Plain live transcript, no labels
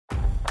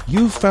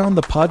You've found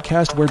the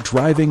podcast where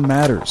driving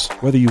matters.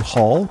 Whether you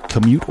haul,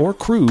 commute, or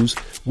cruise,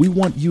 we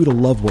want you to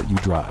love what you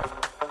drive.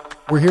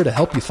 We're here to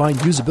help you find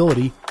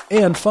usability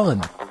and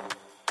fun.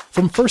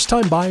 From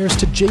first-time buyers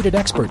to jaded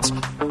experts,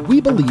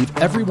 we believe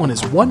everyone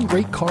is one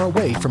great car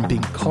away from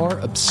being car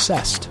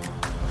obsessed.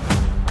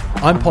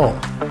 I'm Paul.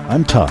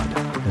 I'm Todd,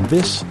 and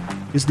this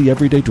is the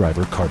Everyday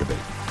Driver Car Debate.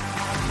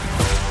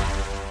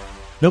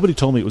 Nobody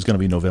told me it was going to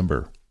be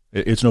November.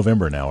 It's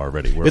November now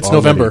already. It's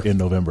November. In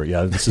November.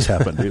 Yeah, this has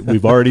happened.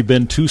 We've already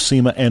been to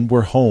SEMA, and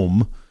we're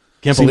home.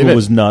 Can't believe it.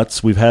 Was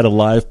nuts. We've had a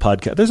live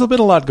podcast. There's been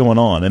a lot going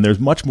on, and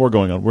there's much more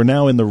going on. We're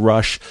now in the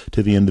rush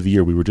to the end of the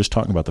year. We were just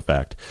talking about the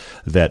fact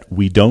that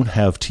we don't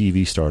have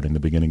TV starting the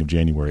beginning of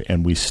January,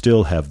 and we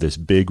still have this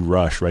big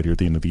rush right here at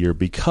the end of the year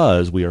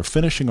because we are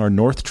finishing our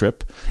North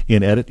trip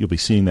in edit. You'll be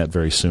seeing that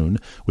very soon.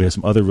 We have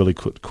some other really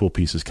cool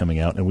pieces coming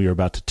out, and we are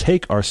about to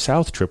take our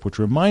South trip, which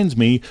reminds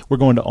me we're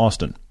going to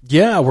Austin.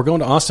 Yeah, we're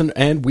going to Austin,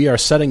 and we are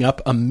setting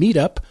up a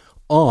meetup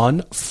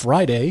on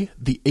Friday,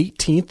 the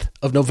 18th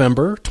of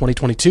November,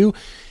 2022.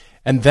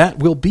 And that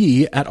will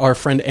be at our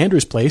friend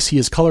Andrew's place. He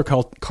is Color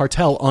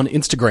Cartel on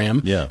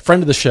Instagram,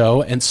 friend of the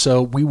show. And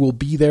so we will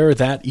be there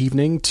that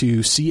evening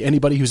to see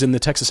anybody who's in the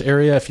Texas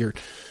area. If you're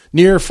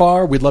near or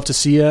far, we'd love to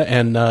see you.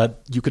 And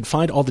you can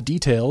find all the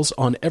details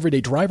on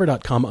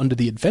everydaydriver.com under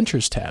the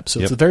Adventures tab. So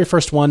it's the very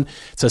first one.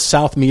 It's a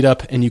South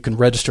meetup, and you can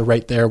register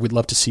right there. We'd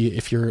love to see you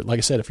if you're, like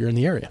I said, if you're in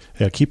the area.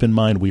 Yeah, keep in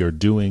mind we are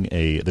doing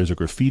there's a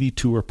graffiti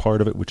tour part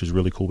of it, which is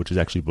really cool, which is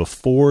actually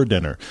before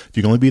dinner. If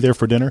you can only be there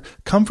for dinner,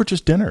 come for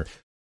just dinner.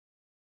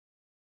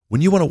 When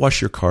you want to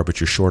wash your car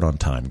but you're short on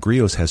time,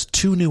 Griot's has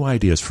 2 new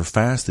ideas for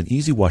fast and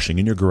easy washing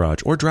in your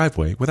garage or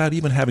driveway without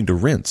even having to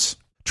rinse.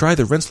 Try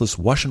the rinseless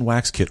wash and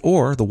wax kit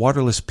or the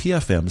waterless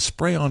PFM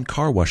spray-on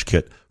car wash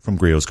kit from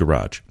Griot's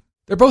Garage.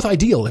 They're both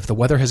ideal if the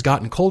weather has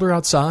gotten colder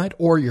outside,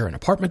 or you're an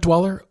apartment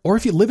dweller, or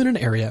if you live in an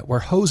area where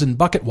hose and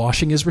bucket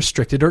washing is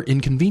restricted or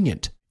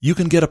inconvenient. You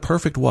can get a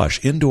perfect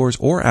wash indoors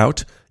or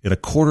out in a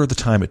quarter of the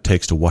time it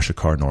takes to wash a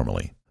car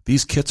normally.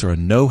 These kits are a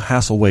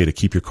no-hassle way to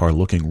keep your car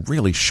looking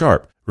really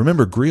sharp.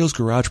 Remember, Griot's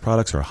Garage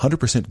products are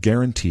 100%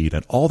 guaranteed,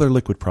 and all their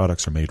liquid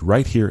products are made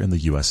right here in the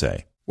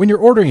USA. When you're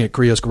ordering at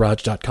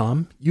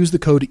griotsgarage.com, use the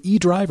code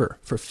eDriver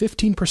for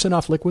 15%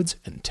 off liquids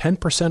and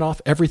 10%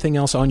 off everything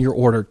else on your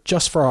order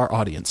just for our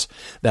audience.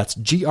 That's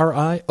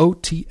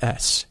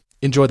GRIOTS.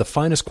 Enjoy the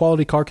finest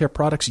quality car care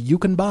products you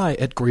can buy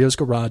at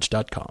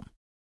griotsgarage.com.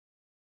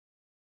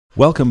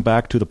 Welcome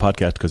back to the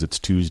podcast because it's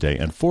Tuesday,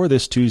 and for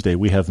this Tuesday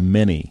we have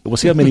many. We'll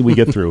see how many we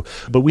get through,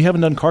 but we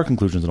haven't done car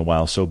conclusions in a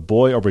while, so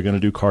boy, are we going to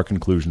do car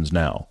conclusions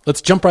now.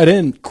 Let's jump right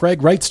in.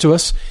 Craig writes to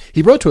us.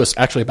 He wrote to us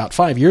actually about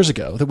 5 years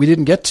ago that we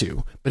didn't get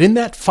to, but in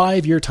that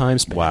 5-year time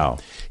span,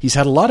 he's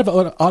had a lot of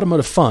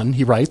automotive fun,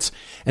 he writes,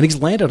 and he's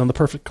landed on the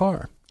perfect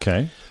car.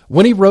 Okay.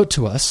 When he wrote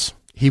to us,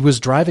 he was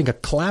driving a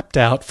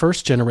clapped-out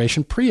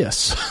first-generation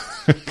Prius.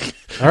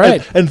 All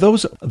right. And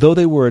those, though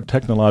they were a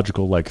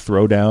technological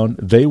throwdown,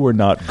 they were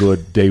not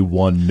good day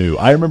one new.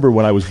 I remember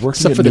when I was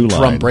working Except at for New the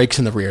Line, drum brakes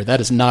in the rear.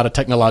 That is not a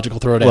technological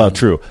throwdown. Well,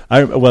 true.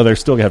 They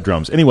still have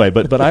drums. Anyway,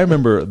 but I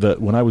remember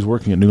that when I was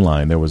working at New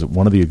Line, there was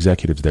one of the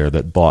executives there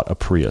that bought a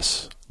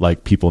Prius.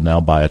 Like people now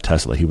buy a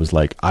Tesla. He was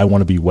like, I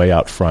want to be way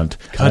out front.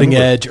 Cutting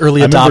edge,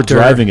 early adopter. I remember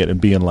driving it and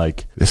being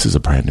like, this is a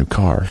brand new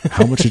car.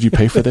 How much did you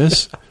pay for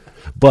this?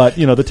 But,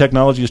 the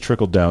technology has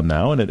trickled down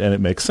now, and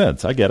it makes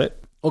sense. I get it.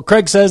 Well,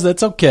 Craig says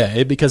that's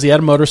okay because he had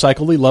a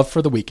motorcycle he loved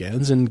for the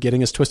weekends and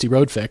getting his twisty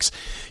road fix.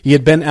 He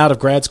had been out of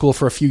grad school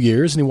for a few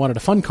years, and he wanted a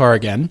fun car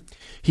again.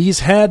 He's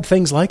had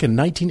things like a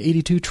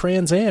 1982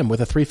 Trans Am with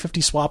a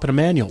 350 swap and a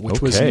manual,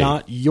 which was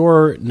not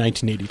your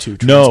 1982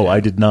 Trans Am. No, I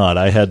did not.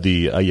 I had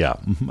the, I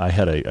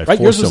had a right,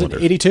 4-cylinder. Yours was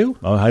an 82?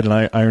 Oh, I had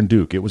an Iron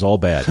Duke. It was all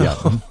bad,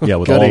 yeah.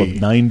 With all of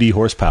 90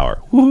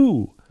 horsepower.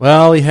 Woohoo!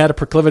 Well, he had a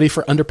proclivity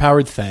for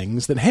underpowered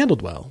things that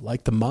handled well,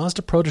 like the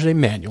Mazda Protege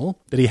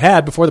manual that he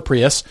had before the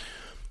Prius.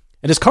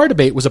 And his car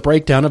debate was a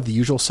breakdown of the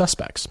usual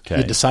suspects. Okay.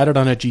 He had decided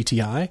on a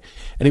GTI,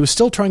 and he was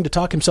still trying to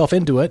talk himself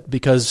into it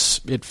because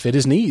it fit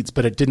his needs,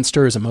 but it didn't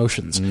stir his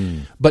emotions.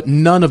 But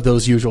none of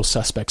those usual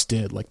suspects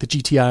did, like the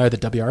GTI or the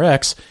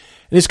WRX.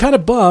 And he's kind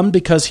of bummed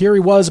because here he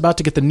was about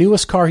to get the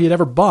newest car he had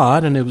ever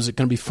bought, and it was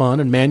going to be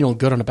fun and manual and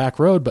good on a back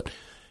road, but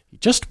he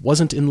just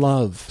wasn't in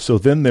love. So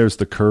then there's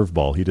the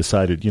curveball. He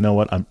decided, you know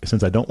what,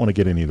 since I don't want to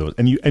get any of those,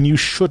 and you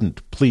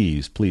shouldn't,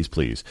 please,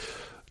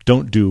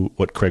 don't do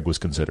what Craig was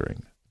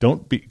considering.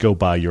 Don't go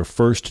buy your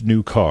first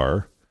new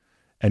car,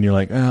 and you're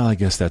like, oh, I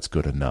guess that's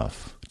good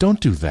enough. Don't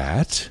do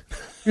that.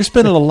 You're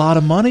spending a lot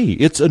of money.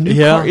 It's a new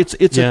car.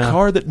 It's a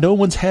car that no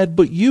one's had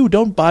but you.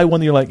 Don't buy one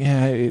that you're like,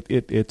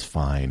 it's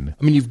fine.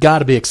 I mean, you've got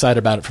to be excited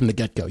about it from the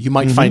get-go. You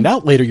might find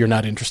out later you're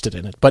not interested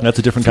in it, but that's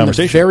a different from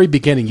conversation. The very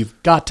beginning,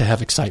 you've got to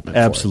have excitement.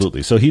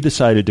 Absolutely. For it. So he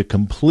decided to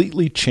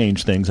completely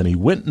change things, and he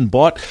went and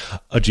bought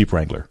a Jeep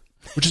Wrangler.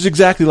 Which is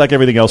exactly like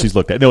everything else he's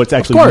looked at. No, it's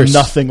actually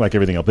nothing like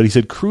everything else. But he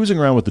said cruising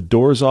around with the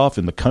doors off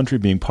in the country,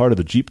 being part of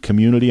the Jeep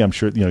community. I'm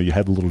sure you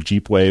had the little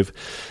Jeep Wave.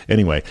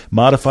 Anyway,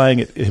 modifying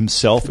it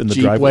himself in the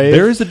Jeep driveway. Wave?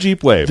 There is the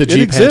Jeep Wave. The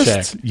Jeep exists.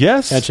 handshake.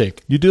 Yes.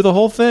 Handshake. You do the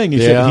whole thing. He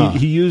Yeah.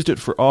 said he used it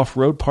for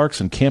off-road parks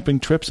and camping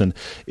trips, and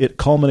it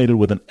culminated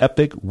with an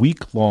epic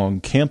week-long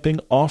camping,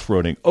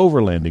 off-roading,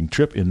 overlanding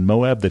trip in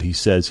Moab that he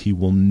says he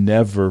will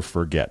never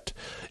forget.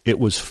 It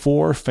was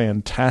 4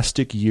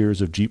 fantastic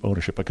years of Jeep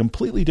ownership, a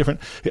completely different.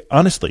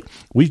 Honestly,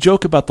 we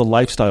joke about the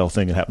lifestyle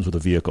thing that happens with a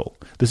vehicle.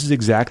 This is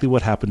exactly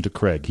what happened to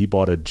Craig. He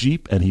bought a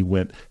Jeep and he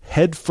went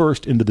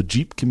headfirst into the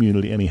Jeep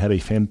community, and he had a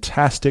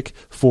fantastic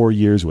 4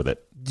 years with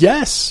it.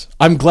 Yes,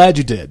 I'm glad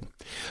you did.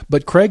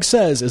 But Craig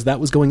says as that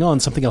was going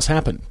on, something else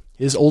happened.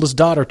 His oldest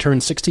daughter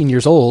turned 16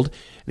 years old,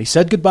 and he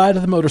said goodbye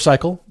to the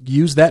motorcycle,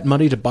 used that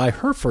money to buy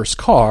her first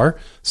car,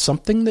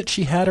 something that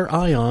she had her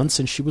eye on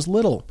since she was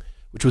little,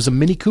 which was a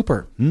Mini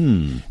Cooper.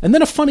 And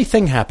then a funny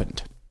thing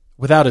happened.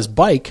 Without his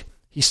bike,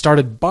 he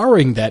started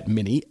borrowing that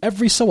Mini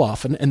every so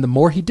often, and the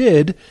more he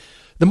did,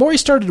 the more he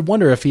started to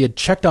wonder if he had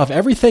checked off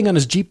everything on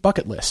his Jeep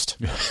bucket list.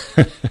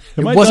 It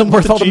wasn't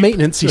worth all the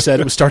maintenance, he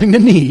said, it was starting to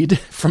need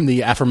from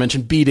the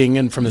aforementioned beating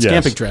and from his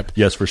camping trip.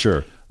 Yes, for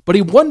sure. But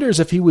he wonders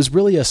if he was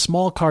really a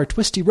small car,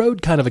 twisty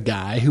road kind of a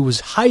guy who was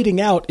hiding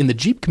out in the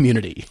Jeep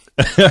community.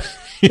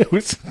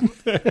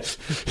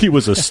 He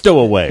was a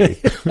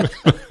stowaway.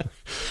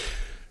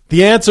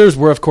 The answers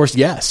were, of course,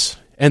 yes.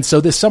 And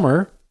so this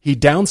summer, he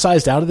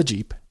downsized out of the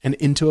Jeep and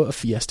into a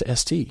Fiesta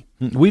ST.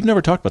 We've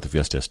never talked about the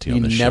Fiesta ST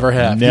on this show. Never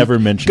have. Never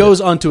mentioned it. Goes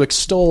on to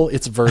extol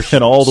its version.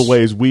 In all the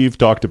ways we've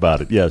talked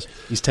about it, yes.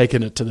 He's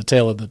taken it to the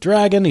tail of the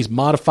dragon. He's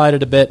modified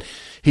it a bit.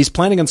 He's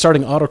planning on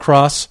starting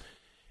autocross.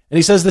 And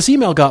he says this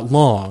email got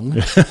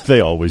long. They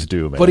always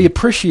do, man. But he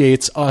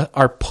appreciates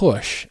our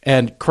push.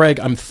 And Craig,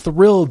 I'm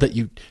thrilled that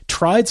you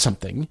tried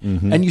something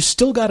and you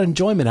still got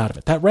enjoyment out of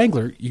it. That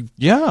Wrangler, you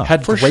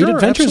had great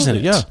adventures in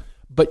it. Yeah.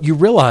 But you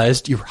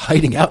realized you were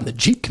hiding out in the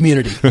Jeep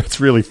community. That's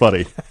really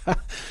funny.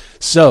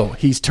 So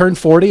he's turned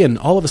 40 and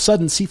all of a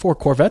sudden C4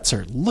 Corvettes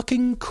are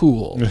looking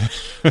cool.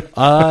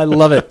 I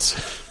love it.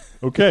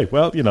 Okay,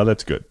 well,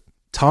 that's good.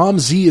 Tom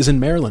Z is in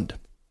Maryland.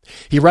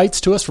 He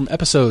writes to us from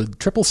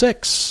episode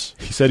 666.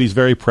 He said he's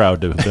very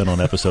proud to have been on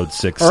episode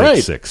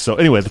 666. Right. So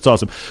anyway, that's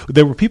awesome.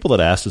 There were people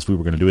that asked us if we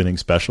were going to do anything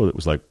special. It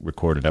was like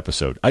record an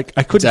episode. I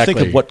couldn't think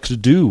of what to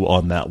do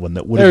on that one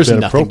that would have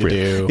been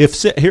appropriate.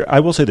 Here, I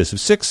will say this: if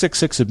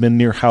 666 had been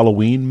near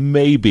Halloween,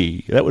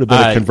 maybe that would have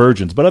been a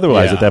convergence. But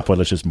otherwise, at that point,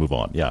 let's just move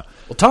on. Yeah.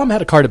 Well, Tom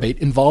had a car debate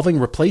involving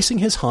replacing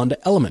his Honda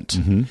Element,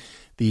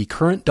 the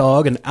current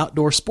dog and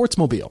outdoor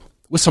sportsmobile,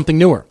 with something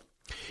newer.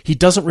 He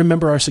doesn't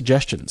remember our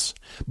suggestions,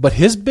 but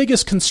his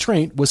biggest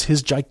constraint was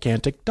his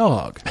gigantic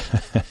dog.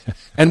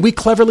 And we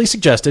cleverly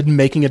suggested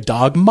making a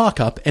dog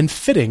mock-up and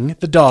fitting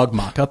the dog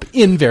mock-up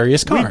in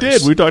various cars. We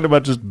did. We talked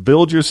about just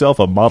build yourself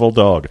a model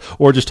dog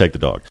or just take the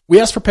dog. We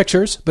asked for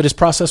pictures, but his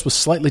process was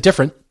slightly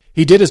different.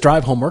 He did his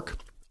drive homework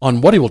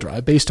on what he will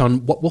drive based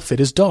on what will fit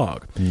his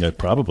dog. Yeah,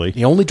 probably.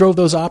 He only drove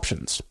those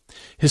options.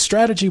 His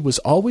strategy was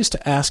always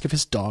to ask if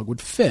his dog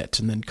would fit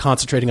and then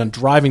concentrating on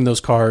driving those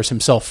cars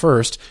himself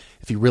first.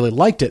 If he really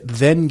liked it,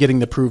 then getting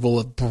the approval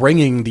of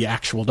bringing the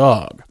actual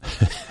dog.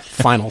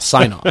 Final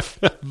sign-off.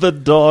 The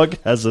dog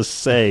has a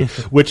say,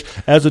 which,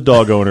 as a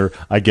dog owner,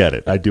 I get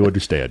it. I do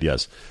understand,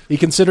 yes. He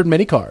considered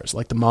many cars,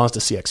 like the Mazda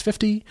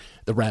CX-50,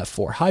 the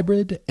RAV4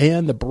 Hybrid,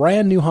 and the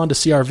brand-new Honda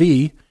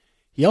CR-V.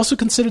 He also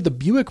considered the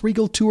Buick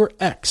Regal Tour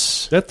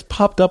X. That's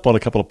popped up on a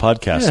couple of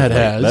podcasts. Yeah, it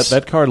has.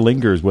 That car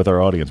lingers with our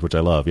audience, which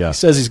I love, yeah. He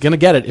says he's going to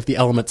get it if the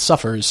Element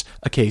suffers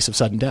a case of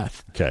sudden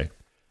death. Okay.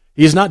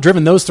 He has not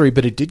driven those 3,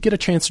 but he did get a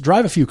chance to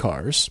drive a few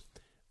cars.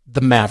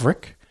 The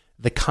Maverick,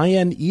 the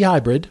Cayenne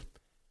E-Hybrid,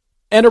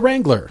 and a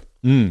Wrangler.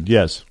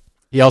 Yes.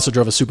 He also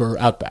drove a Subaru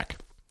Outback,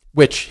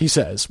 which, he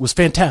says, was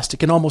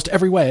fantastic in almost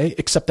every way,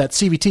 except that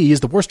CVT is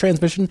the worst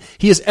transmission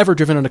he has ever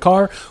driven in a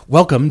car.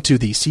 Welcome to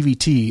the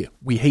CVT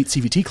We Hate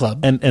CVT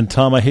Club. And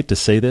Tom, I hate to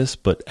say this,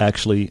 but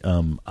actually,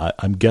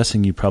 I'm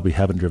guessing you probably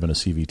haven't driven a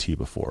CVT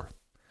before.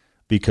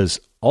 Because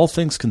all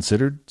things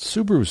considered,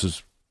 Subaru's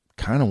is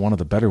kind of one of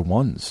the better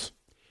ones.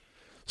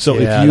 So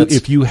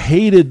if you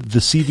hated the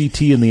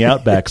CVT and the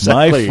Outback,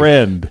 exactly. My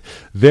friend,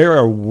 there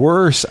are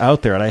worse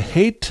out there, and I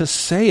hate to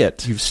say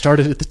it. You've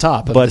started at the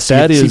top, but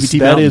that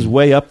is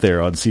way up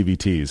there on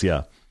CVTs.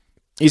 Yeah.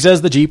 He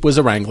says the Jeep was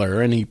a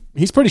Wrangler, and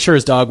he's pretty sure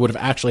his dog would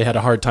have actually had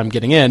a hard time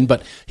getting in,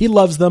 but he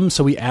loves them,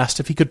 so he asked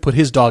if he could put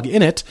his dog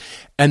in it,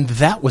 and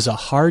that was a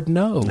hard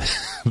no.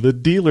 The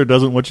dealer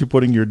doesn't want you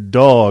putting your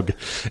dog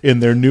in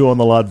their new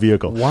on-the-lot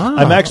vehicle. Wow.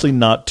 I'm actually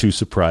not too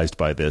surprised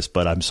by this,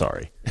 but I'm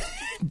sorry.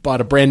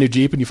 Bought a brand new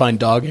Jeep and you find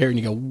dog hair and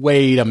you go,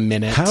 wait a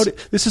minute.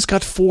 This has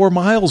got 4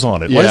 miles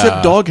on it. Why does it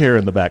have dog hair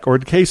in the back? Or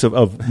in the case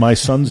of my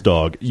son's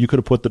dog, you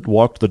could have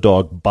walked the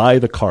dog by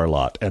the car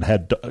lot and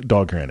had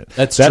dog hair in it.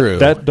 That's true.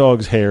 That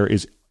dog's hair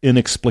is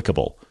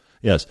inexplicable.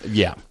 Yes.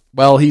 Yeah.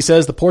 Well, he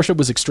says the Porsche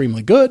was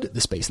extremely good. The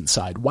space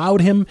inside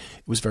wowed him.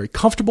 It was very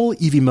comfortable.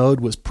 EV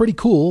mode was pretty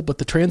cool, but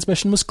the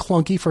transmission was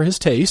clunky for his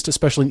taste,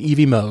 especially in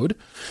EV mode.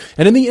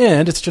 And in the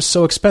end, it's just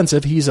so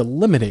expensive, he's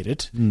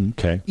eliminated.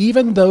 Okay.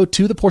 Even though,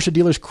 to the Porsche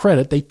dealer's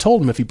credit, they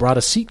told him if he brought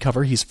a seat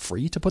cover, he's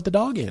free to put the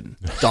dog in.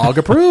 Dog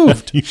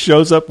approved. He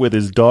shows up with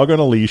his dog on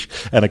a leash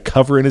and a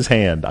cover in his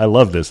hand. I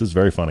love this. It's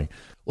very funny.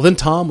 Well, then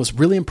Tom was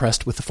really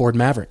impressed with the Ford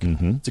Maverick.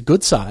 It's a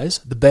good size.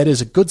 The bed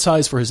is a good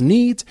size for his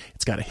needs.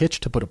 It's got a hitch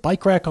to put a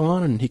bike rack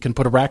on, and he can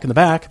put a rack in the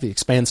back if he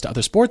expands to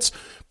other sports.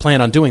 Plan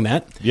on doing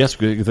that. Yes,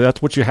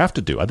 that's what you have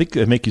to do. I think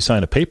they make you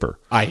sign a paper.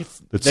 They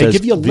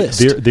give you a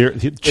list. Check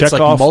it's like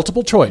off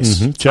multiple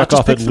choice. Check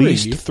off at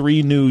least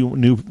 3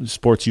 new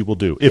sports you will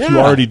do if you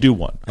already do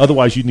one.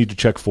 Otherwise, you need to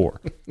check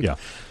 4. Yeah.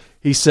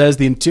 He says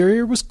the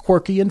interior was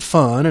quirky and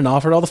fun and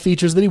offered all the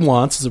features that he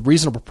wants at a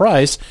reasonable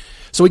price.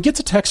 So he gets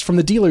a text from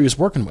the dealer he's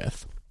working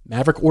with.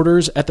 Maverick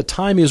orders at the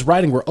time he was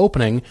writing were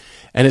opening,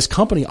 and his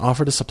company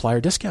offered a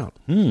supplier discount.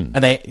 And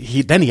then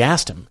he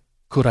asked him,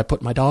 could I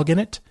put my dog in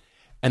it?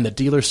 And the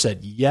dealer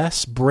said,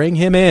 yes, bring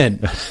him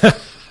in.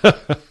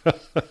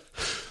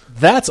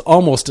 That's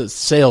almost a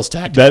sales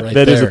tactic right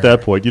that there. is at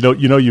that point.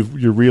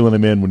 You're reeling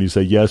him in when you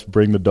say, yes,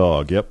 bring the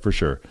dog. Yep, for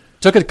sure.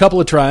 Took it a couple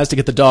of tries to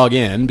get the dog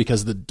in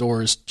because the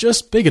door is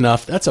just big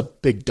enough. That's a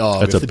big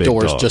dog if the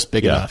door is just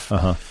big enough.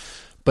 Uh-huh.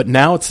 But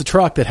now it's the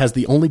truck that has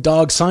the only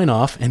dog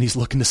sign-off, and he's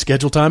looking to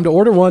schedule time to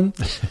order one.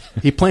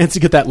 He plans to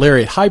get that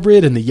Lariat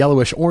Hybrid in the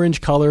yellowish-orange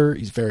color.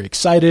 He's very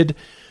excited.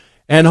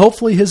 And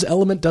hopefully his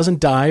Element doesn't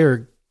die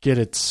or get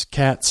its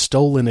cat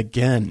stolen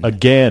again.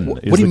 Again.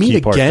 What do you mean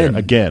again?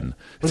 Again.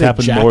 It's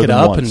happened more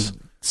than once.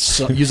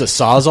 And use a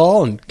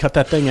Sawzall and cut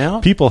that thing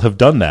out? People have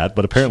done that,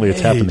 but apparently it's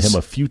happened to him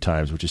a few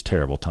times, which is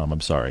terrible, Tom. I'm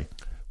sorry.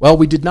 Well,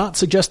 we did not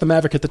suggest the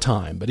Maverick at the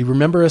time, but he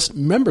remembers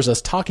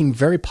us talking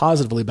very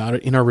positively about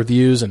it in our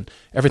reviews, and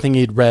everything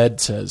he'd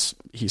read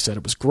he said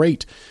it was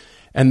great.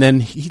 And then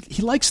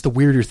he likes the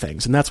weirder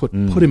things, and that's what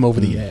put him over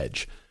the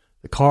edge.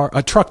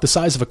 A truck the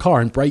size of a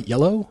car in bright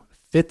yellow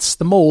fits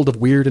the mold of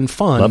weird and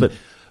fun. Love it.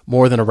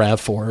 More than a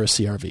RAV4 or a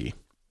CRV.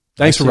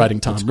 Thanks for writing,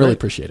 Tom. Really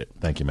appreciate it.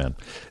 Thank you, man.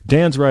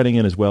 Dan's writing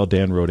in as well.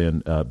 Dan wrote in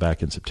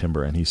back in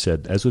September, and he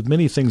said, as with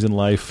many things in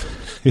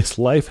life, his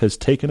life has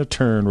taken a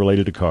turn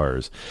related to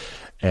cars.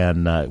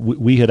 And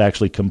we had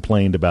actually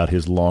complained about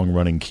his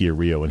long-running Kia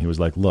Rio, and he was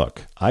like,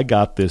 look, I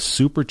got this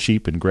super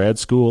cheap in grad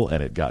school,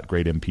 and it got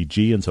great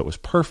MPG, and so it was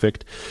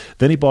perfect.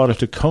 Then he bought a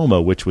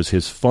Tacoma, which was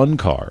his fun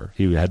car.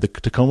 He had the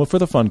Tacoma for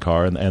the fun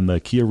car and the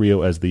Kia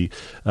Rio as the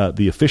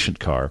efficient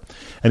car.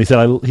 And he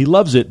said he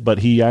loves it, but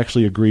he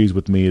actually agrees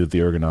with me that the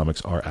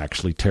ergonomics are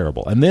actually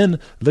terrible. And then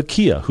the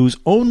Kia, whose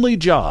only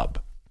job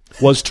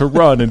was to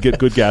run and get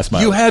good gas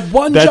mileage. You had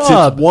one job.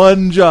 That's its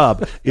one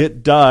job.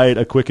 It died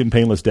a quick and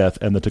painless death,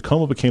 and the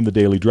Tacoma became the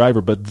daily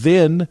driver. But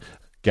then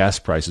gas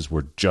prices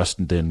were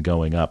just then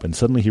going up, and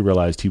suddenly he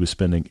realized he was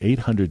spending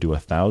 $800 to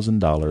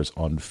 $1,000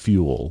 on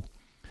fuel.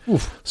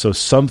 Oof. So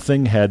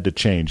something had to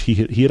change. He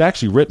had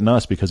actually written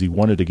us because he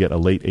wanted to get a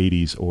late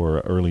 80s or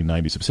early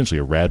 90s,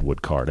 essentially a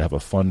Radwood car, to have a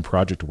fun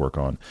project to work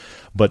on.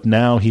 But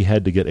now he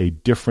had to get a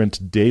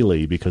different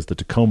daily because the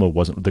Tacoma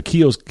wasn't. The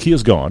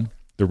Kia's gone.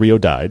 The Rio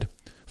died.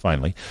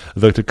 Finally,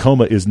 the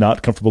Tacoma is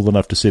not comfortable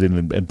enough to sit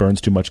in and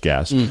burns too much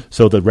gas.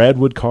 So the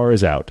Radwood car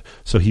is out.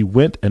 So he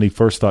went and he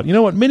first thought, you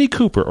know what, Mini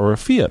Cooper or a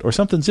Fiat or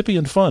something zippy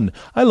and fun.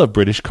 I love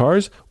British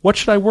cars. What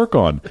should I work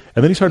on?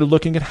 And then he started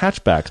looking at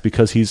hatchbacks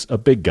because he's a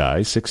big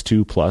guy,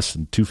 6'2 plus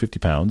and 250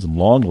 pounds and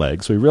long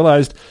legs. So he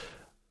realized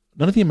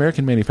none of the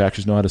American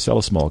manufacturers know how to sell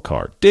a small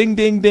car. Ding,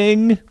 ding,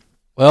 ding.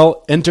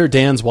 Well, enter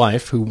Dan's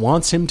wife, who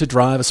wants him to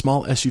drive a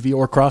small SUV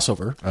or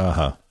crossover.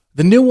 Uh-huh.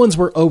 The new ones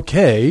were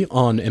okay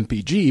on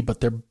MPG, but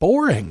they're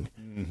boring.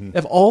 They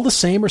have all the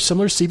same or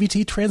similar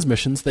CVT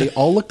transmissions. They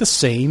all look the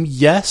same.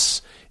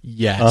 Yes.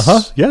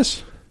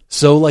 Yes.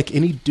 So like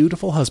any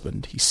dutiful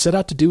husband, he set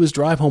out to do his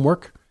drive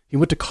homework. He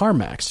went to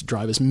CarMax to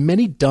drive as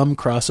many dumb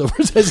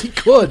crossovers as he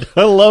could.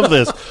 I love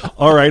this.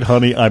 All right,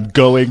 honey, I'm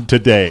going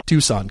today.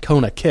 Tucson,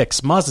 Kona,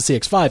 Kicks, Mazda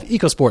CX-5,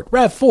 EcoSport,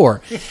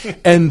 RAV4.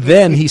 And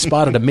then he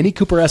spotted a Mini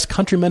Cooper S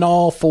Countryman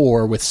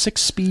All-4 with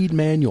 6-speed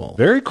manual.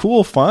 Very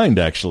cool find,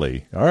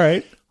 actually. All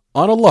right.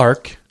 On a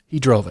lark, he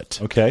drove it.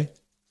 Okay.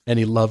 And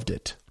he loved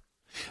it.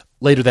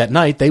 Later that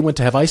night, they went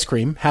to have ice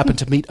cream, happened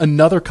to meet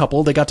another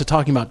couple. They got to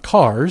talking about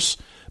cars.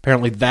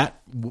 Apparently that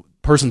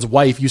person's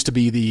wife used to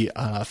be the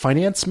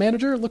finance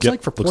manager, it looks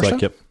like, for Porsche. Looks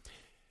like, yep.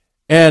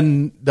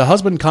 And the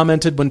husband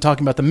commented when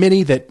talking about the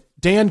Mini that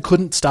Dan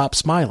couldn't stop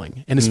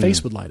smiling, and his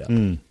face would light up.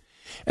 And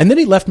then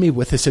he left me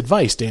with this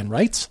advice, Dan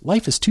writes,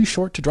 life is too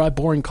short to drive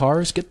boring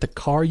cars. Get the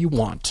car you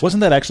want.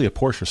 Wasn't that actually a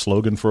Porsche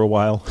slogan for a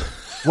while?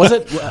 Was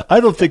it? I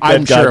don't think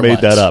that guy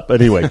made that up.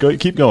 Anyway,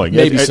 keep going.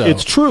 Maybe so.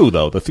 It's true,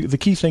 though. The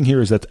key thing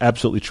here is that's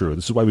absolutely true.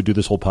 This is why we do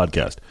this whole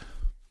podcast.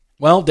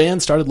 Well, Dan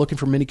started looking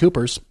for Mini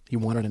Coopers. He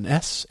wanted an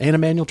S and a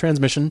manual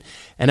transmission.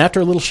 And after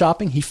a little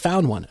shopping, he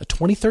found one, a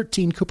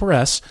 2013 Cooper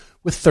S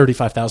with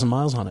 35,000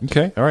 miles on it.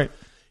 Okay, all right.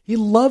 He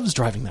loves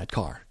driving that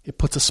car. It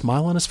puts a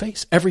smile on his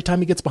face every time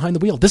he gets behind the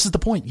wheel. This is the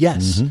point.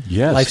 Yes. Mm-hmm.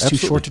 Yes, life's absolutely.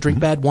 too short to drink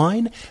bad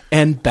wine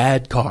and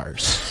bad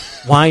cars.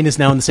 Wine is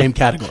now in the same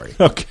category.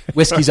 Okay.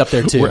 Whiskey's up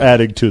there too. We're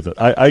adding to the.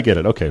 I get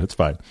it. Okay, that's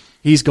fine.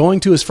 He's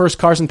going to his first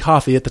Cars and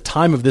Coffee at the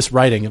time of this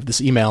writing of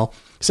this email.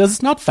 He says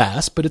it's not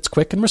fast, but it's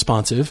quick and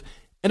responsive.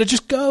 And it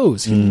just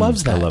goes. He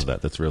loves that. I love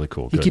that. That's really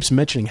cool. He Good. keeps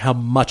mentioning how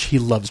much he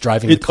loves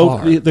driving the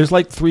car. There's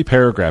like 3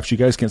 paragraphs. You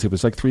guys can't see, but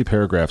there's like 3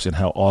 paragraphs in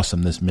how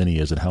awesome this Mini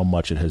is and how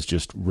much it has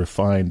just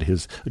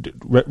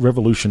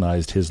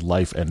revolutionized his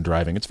life and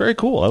driving. It's very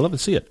cool. I love to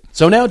see it.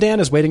 So now Dan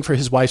is waiting for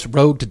his wife's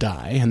Rogue to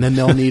die, and then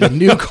they'll need a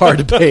new car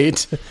to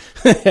paint.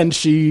 And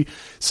she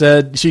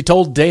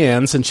told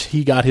Dan, since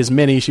he got his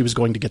Mini, she was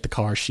going to get the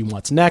car she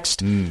wants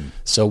next.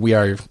 So we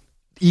are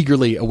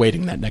eagerly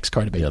awaiting that next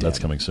car debate. Yeah, Dan. that's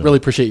coming soon. Really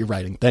appreciate your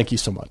writing. Thank you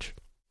so much.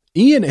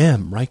 Ian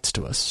M. writes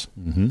to us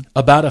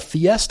about a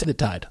Fiesta that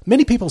died.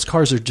 Many people's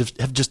cars have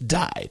just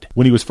died.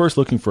 When he was first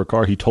looking for a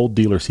car, he told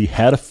dealers he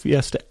had a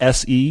Fiesta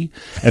SE,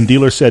 and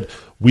dealers said,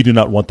 "We do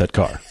not want that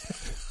car."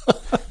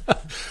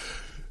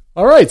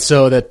 All right,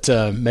 so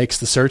that makes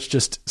the search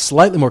just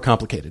slightly more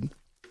complicated.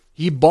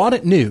 He bought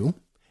it new,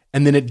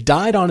 and then it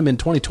died on him in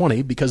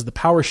 2020 because the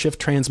power shift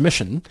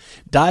transmission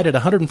died at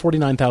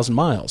 149,000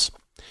 miles.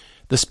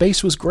 The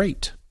space was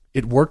great.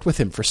 It worked with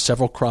him for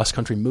several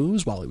cross-country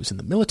moves while he was in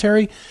the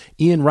military.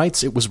 Ian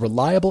writes it was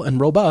reliable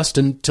and robust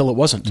until it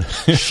wasn't.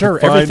 Sure,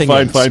 everything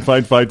is.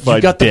 Fine.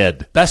 You got dead.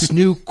 the best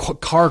new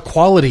car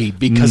quality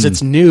because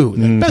it's new.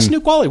 The best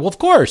new quality. Well, of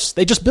course.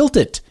 They just built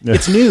it.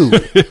 It's new.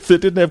 If it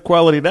didn't have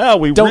quality now,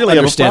 we Don't really have a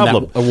understand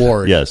problem. that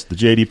award. Yes, the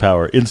J.D.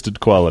 Power Instant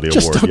Quality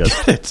Just Award. don't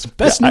Yes. get it.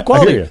 Best Yeah, new I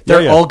quality. hear you.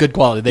 They're Yeah. all good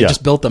quality. They Yeah.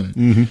 just built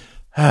them.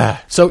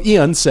 So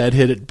Ian said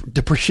it had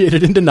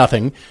depreciated into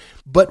nothing.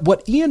 But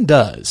what Ian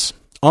does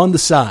on the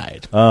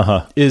side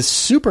is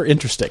super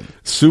interesting.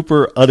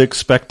 Super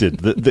unexpected.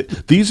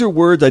 These are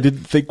words I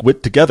didn't think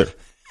went together.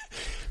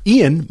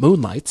 Ian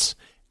moonlights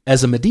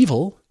as a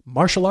medieval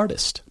martial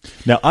artist.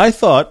 Now, I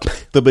thought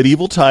the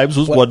medieval times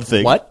was one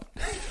thing. What?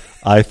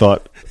 I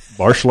thought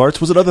martial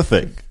arts was another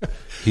thing.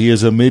 He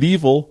is a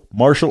medieval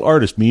martial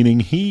artist,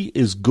 meaning he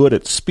is good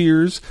at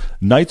spears,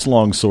 knight's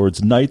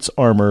longswords, knight's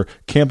armor,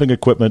 camping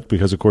equipment,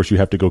 because, of course, you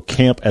have to go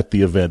camp at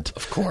the event.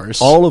 Of course.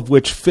 All of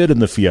which fit in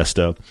the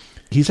Fiesta.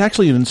 He's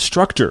actually an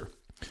instructor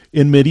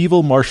in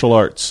medieval martial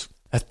arts.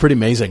 That's pretty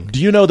amazing.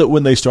 Do you know that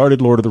when they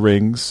started Lord of the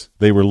Rings,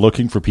 they were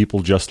looking for people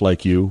just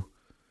like you,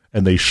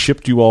 and they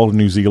shipped you all to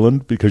New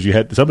Zealand because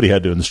somebody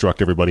had to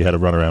instruct everybody how to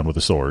run around with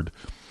a sword?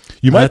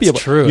 You might be able.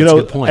 True. You That's know,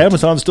 a good point.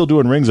 Amazon's still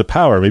doing Rings of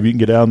Power. Maybe you can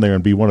get down there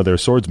and be one of their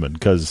swordsmen.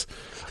 Because,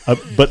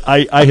 but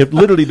I have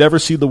literally never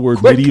seen the word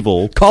Quick,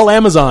 medieval call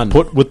Amazon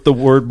put with the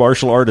word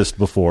martial artist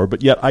before.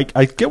 But yet,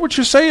 I get what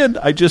you're saying.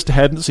 I just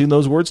hadn't seen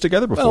those words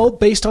together before. Well,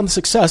 based on the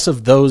success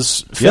of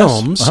those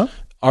films,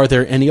 are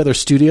there any other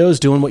studios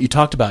doing what you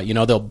talked about? You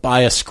know, they'll buy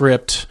a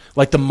script,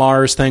 like the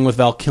Mars thing with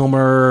Val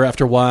Kilmer.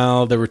 After a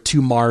while, there were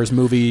 2 Mars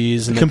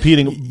movies. And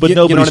competing, but you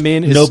know what I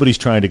mean? Nobody's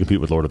trying to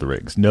compete with Lord of the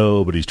Rings.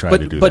 Nobody's trying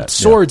to do that. But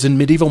swords and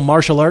medieval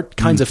martial art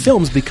kinds of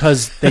films,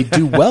 because they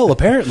do well,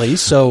 apparently.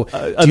 So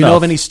do you know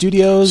of any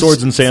studios?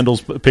 Swords and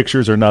sandals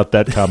pictures are not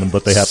that common,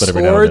 but they happen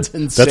every now and Swords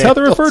then. and That's how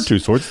they're sandals. referred to,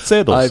 swords and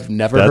sandals. I've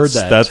never heard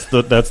that.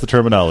 That's the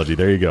terminology.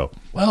 There you go.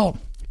 Well,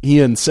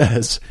 Ian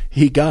says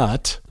he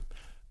got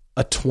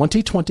a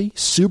 2020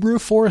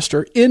 Subaru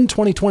Forester in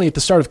 2020 at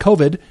the start of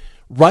COVID.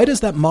 Right as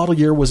that model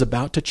year was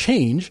about to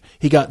change,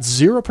 he got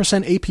 0%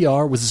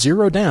 APR with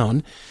 0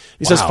 down.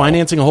 He says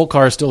financing a whole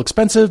car is still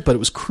expensive, but it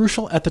was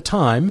crucial at the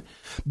time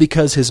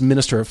because his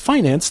Minister of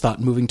Finance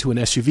thought moving to an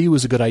SUV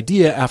was a good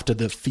idea after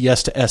the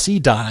Fiesta SE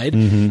died,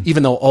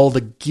 even though all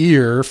the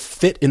gear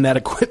fit in that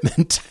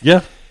equipment.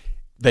 Yeah.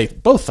 They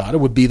both thought it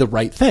would be the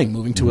right thing,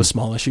 moving to a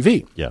small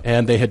SUV. Yeah.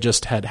 And they had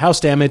just had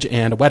house damage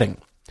and a wedding.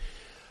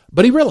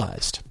 But he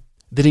realized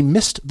that he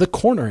missed the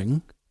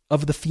cornering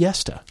of the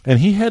Fiesta. And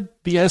he had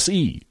the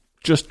SE,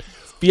 just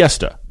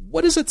Fiesta.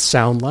 What does it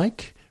sound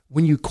like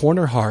when you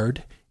corner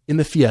hard in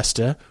the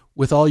Fiesta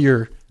with all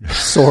your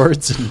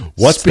swords and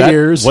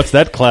spears? What's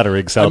that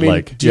clattering sound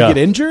like? Do you get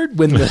injured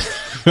when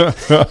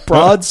the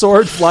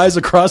broadsword flies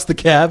across the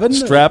cabin?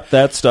 Strap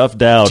that stuff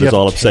down Do you is have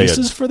all I'm saying.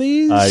 cases for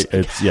these?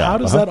 How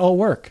does that all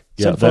work?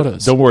 Send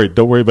photos. Don't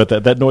worry about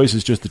that. That noise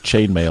is just the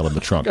chainmail in the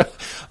trunk.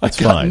 That's I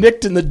got fine.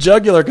 nicked in the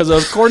jugular because I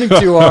was corning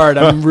too hard.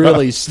 I'm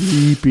really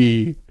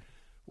sleepy.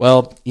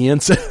 Well,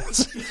 Ian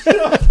says you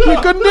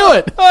couldn't do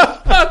it. I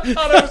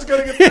thought I was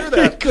going to get through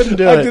that. Couldn't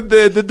do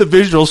it. The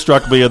visual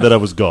struck me and then I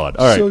was gone.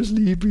 All right. So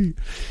sleepy.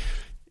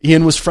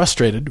 Ian was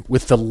frustrated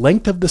with the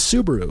length of the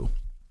Subaru.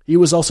 He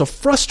was also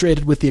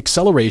frustrated with the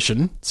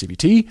acceleration,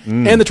 CVT,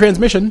 and the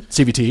transmission,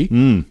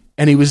 CVT.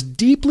 And he was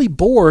deeply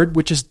bored,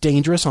 which is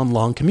dangerous on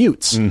long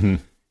commutes.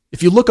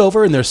 If you look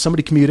over and there's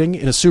somebody commuting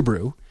in a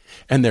Subaru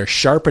and they're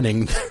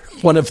sharpening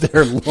one of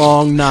their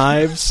long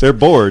knives, they're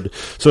bored,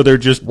 so they're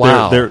just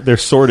Wow. they're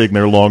sorting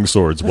their long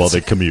swords while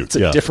they commute. it's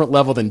a different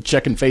level than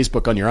checking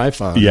Facebook on your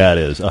iPhone. Yeah, it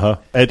is.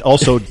 And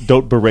also,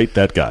 don't berate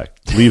that guy.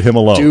 Leave him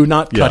alone. Do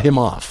not cut him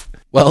off.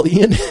 Well,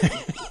 Ian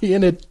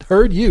Ian had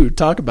heard you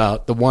talk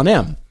about the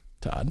 1M,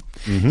 Todd.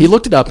 He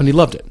looked it up and he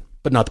loved it,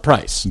 but not the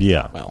price.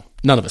 Yeah. Well,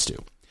 none of us do.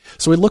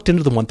 So he looked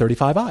into the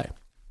 135i. And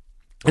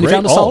Great he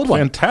found a solid one.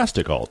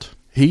 Fantastic alt.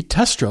 He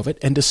test drove it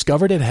and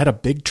discovered it had a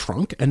big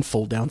trunk and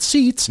fold-down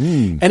seats,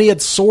 and he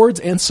had swords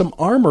and some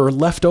armor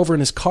left over in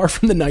his car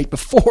from the night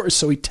before,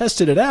 so he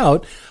tested it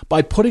out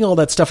by putting all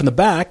that stuff in the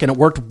back, and it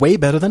worked way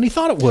better than he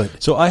thought it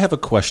would. So I have a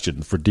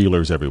question for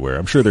dealers everywhere.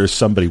 I'm sure there's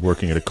somebody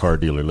working at a car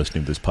dealer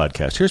listening to this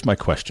podcast. Here's my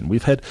question.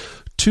 We've had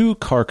 2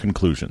 car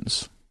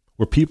conclusions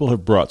where people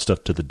have brought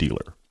stuff to the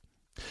dealer.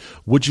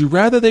 Would you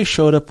rather they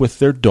showed up with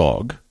their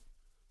dog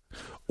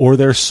or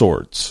their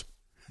swords?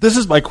 This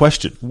is my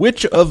question.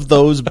 Which of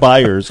those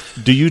buyers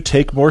do you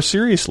take more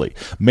seriously?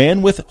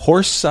 Man with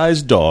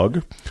horse-sized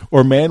dog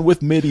or man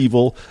with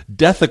medieval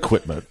death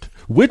equipment?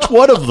 Which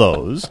one of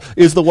those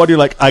is the one you're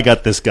like, I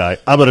got this guy.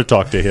 I'm going to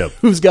talk to him.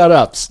 Who's got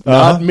ups?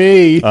 Not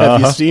me.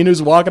 Have you seen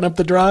who's walking up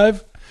the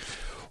drive?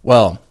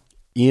 Well,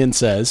 Ian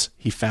says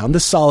he found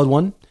this solid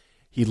one.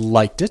 He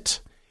liked it.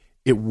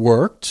 It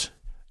worked.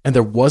 And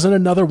there wasn't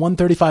another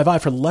 135i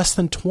for less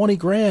than 20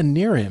 grand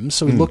near him,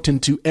 so he looked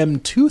into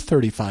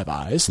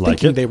M235i's,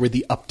 thinking they were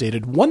the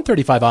updated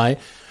 135i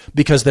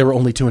because they were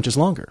only 2 inches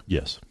longer.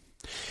 Yes.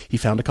 He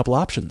found a couple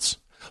options,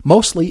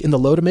 mostly in the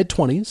low to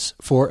mid-20s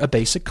for a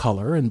basic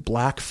color and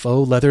black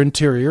faux leather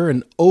interior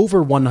and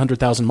over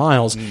 100,000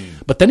 miles.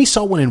 But then he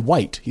saw one in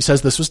white. He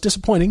says this was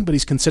disappointing, but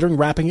he's considering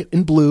wrapping it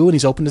in blue, and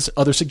he's open to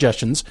other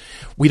suggestions.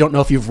 We don't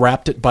know if you've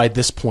wrapped it by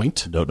this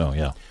point. Don't know,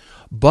 yeah.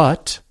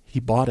 But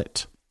he bought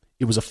it.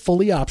 It was a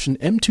fully optioned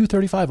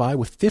M235i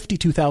with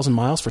 52,000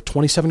 miles for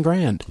 27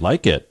 grand.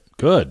 Like it.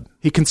 Good.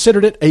 He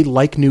considered it a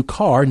like-new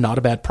car, not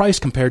a bad price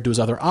compared to his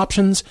other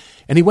options,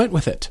 and he went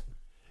with it.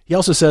 He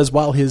also says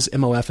while his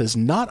MOF is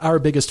not our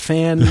biggest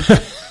fan,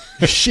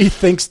 she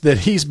thinks that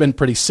he's been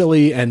pretty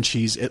silly, and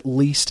she's at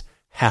least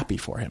happy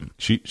for him.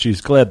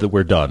 She's glad that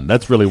we're done.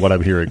 That's really what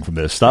I'm hearing from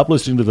this. Stop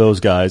listening to those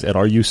guys, and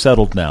are you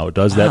settled now?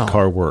 Does that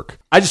car work?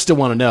 I just still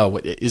want to know,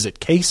 is it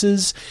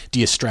cases? Do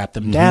you strap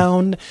them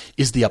down?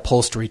 Is the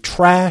upholstery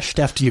trashed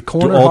after you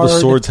corner Do all hard? the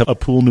swords have a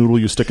pool noodle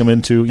you stick them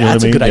into? You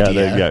That's know what I mean? a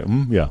good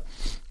idea. Yeah.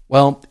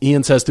 Well,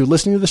 Ian says through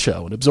listening to the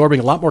show and absorbing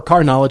a lot more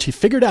car knowledge, he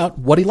figured out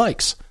what he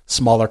likes.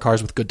 Smaller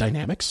cars with good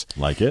dynamics.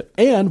 Like it.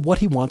 And what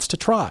he wants to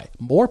try.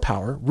 More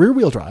power,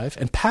 rear-wheel drive,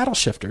 and paddle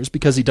shifters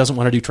because he doesn't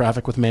want to do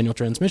traffic with manual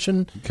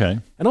transmission. Okay.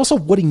 And also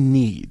what he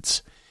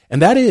needs.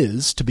 And that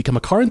is to become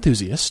a car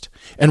enthusiast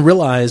and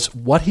realize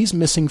what he's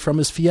missing from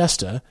his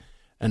Fiesta.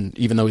 And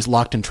even though he's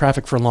locked in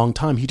traffic for a long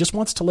time, he just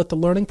wants to let the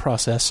learning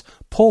process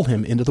pull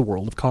him into the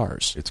world of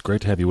cars. It's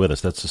great to have you with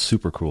us. That's a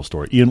super cool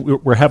story. Ian,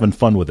 we're having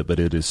fun with it, but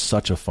it is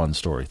such a fun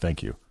story.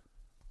 Thank you.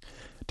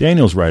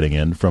 Daniel's writing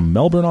in from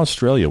Melbourne,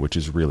 Australia, which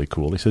is really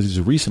cool. He says he's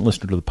a recent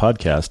listener to the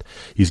podcast.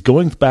 He's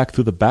going back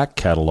through the back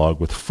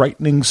catalog with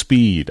frightening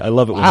speed. I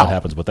love it when that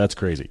happens, but that's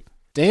crazy.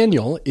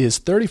 Daniel is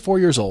 34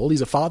 years old.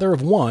 He's a father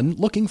of 1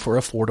 looking for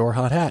a 4-door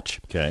hot hatch.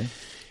 Okay.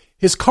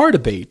 His car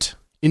debate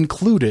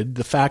included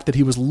the fact that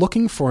he was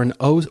looking for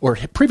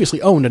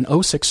previously owned an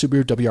 06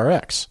 Subaru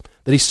WRX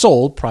that he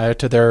sold prior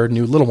to their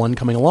new little one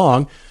coming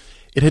along.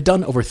 It had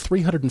done over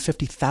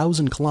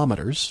 350,000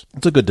 kilometers.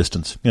 It's a good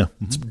distance. Yeah.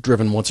 It's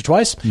driven once or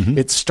twice.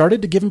 It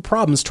started to give him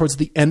problems towards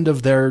the end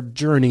of their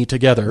journey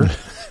together.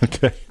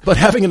 Okay. But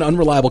having an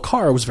unreliable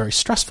car was very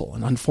stressful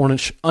and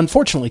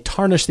unfortunately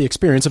tarnished the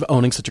experience of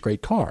owning such a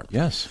great car.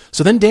 Yes.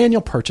 So then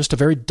Daniel purchased a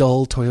very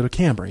dull Toyota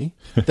Camry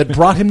that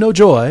brought him no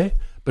joy,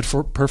 but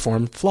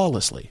performed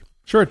flawlessly.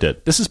 Sure it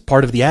did. This is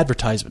part of the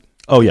advertisement.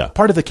 Oh, yeah.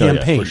 Part of the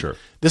campaign. For sure.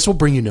 This will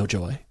bring you no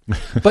joy.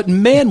 But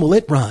man, will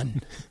it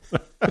run.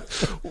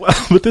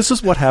 Well, but this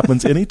is what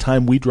happens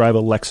anytime we drive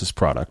a Lexus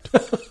product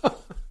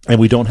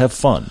and we don't have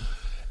fun.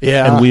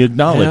 Yeah. And we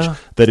acknowledge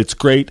that it's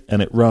great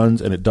and it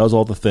runs and it does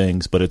all the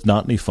things, but it's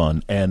not any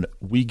fun. And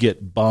we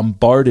get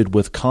bombarded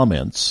with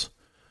comments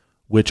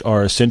which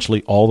are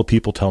essentially all the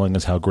people telling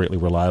us how greatly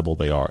reliable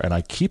they are. And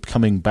I keep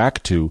coming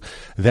back to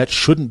that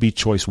shouldn't be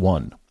choice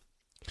one.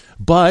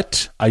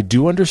 But I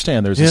do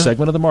understand there's a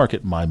segment of the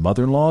market, my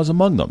mother-in-law is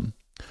among them,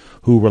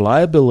 who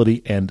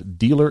reliability and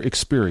dealer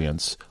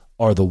experience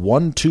are the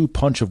 1-2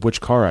 punch of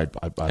which car I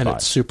buy. And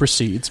it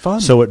supersedes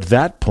fun. So at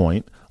that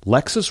point,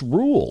 Lexus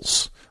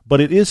rules. But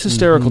it is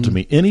hysterical to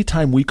me.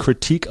 Anytime we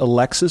critique a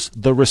Lexus,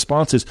 the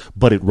response is,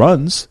 but it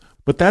runs.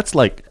 But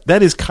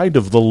that is kind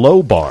of the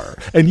low bar.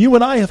 And you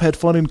and I have had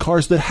fun in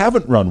cars that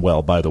haven't run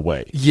well, by the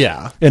way.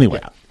 Yeah. Anyway.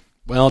 Yeah.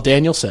 Well,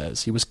 Daniel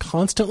says he was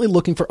constantly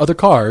looking for other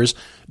cars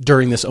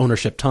during this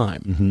ownership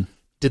time. Mm-hmm.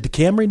 Did the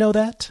Camry know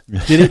that?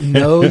 Did it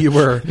know you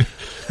were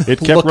It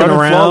kept running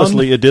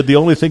flawlessly. It did the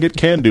only thing it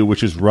can do,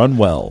 which is run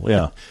well.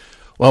 Yeah.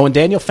 Well, when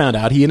Daniel found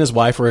out he and his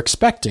wife were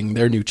expecting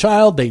their new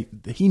child,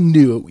 he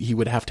knew he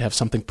would have to have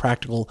something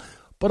practical,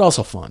 but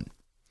also fun.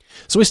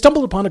 So he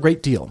stumbled upon a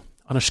great deal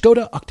on a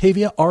Skoda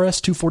Octavia RS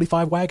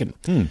 245 wagon.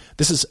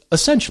 This is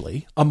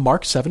essentially a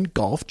Mark 7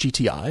 Golf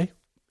GTI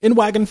in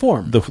wagon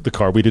form. The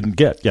car we didn't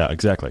get. Yeah,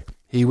 exactly.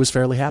 He was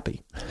fairly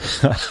happy.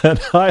 And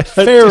I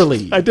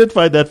fairly. I did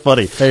find that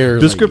funny.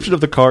 Fairly. Description of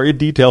the car in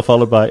detail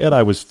followed by, and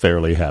I was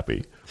fairly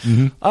happy.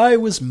 I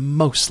was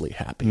mostly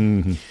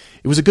happy.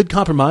 It was a good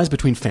compromise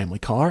between family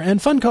car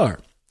and fun car.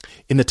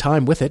 In the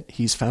time with it,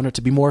 he's found it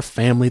to be more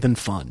family than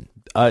fun.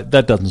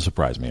 That doesn't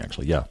surprise me,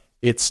 actually, yeah.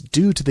 It's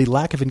due to the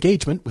lack of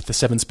engagement with the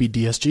 7-speed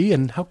DSG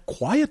and how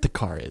quiet the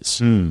car is.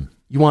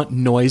 You want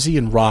noisy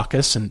and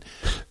raucous and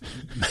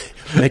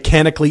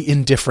mechanically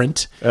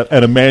indifferent.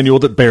 And a manual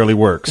that barely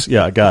works.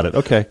 Yeah, I got it.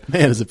 Okay.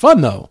 Man, is it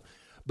fun, though.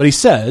 But he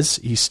says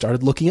he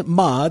started looking at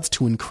mods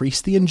to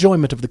increase the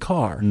enjoyment of the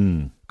car.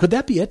 Could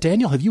that be it,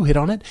 Daniel? Have you hit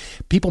on it?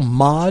 People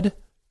mod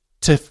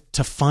to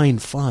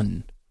find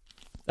fun.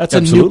 That's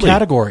Absolutely. a new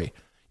category.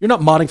 You're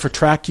not modding for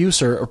track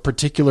use or a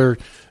particular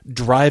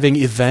driving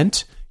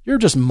event. You're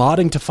just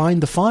modding to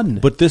find the fun.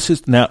 But this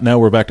is, now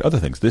we're back to other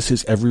things. This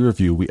is every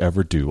review we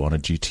ever do on a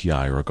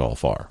GTI or a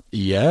Golf R.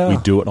 Yeah. We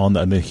do it on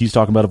and he's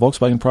talking about a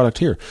Volkswagen product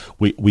here.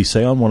 We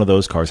say on one of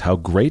those cars how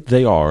great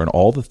they are and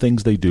all the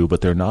things they do,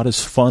 but they're not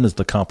as fun as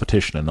the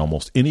competition in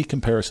almost any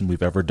comparison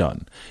we've ever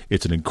done.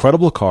 It's an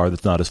incredible car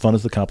that's not as fun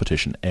as the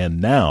competition. And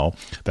now,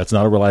 that's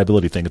not a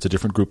reliability thing. It's a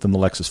different group than the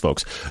Lexus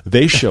folks.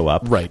 They show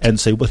up Right. and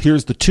say, well,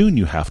 here's the tune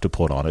you have to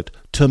put on it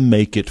to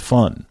make it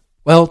fun.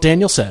 Well,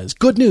 Daniel says,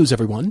 good news,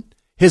 everyone.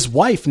 His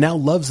wife now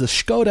loves the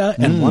Skoda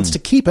and wants to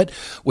keep it,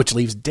 which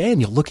leaves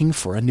Daniel looking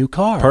for a new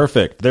car.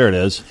 Perfect. There it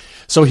is.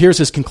 So here's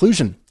his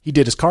conclusion. He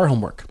did his car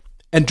homework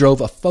and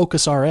drove a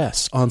Focus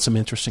RS on some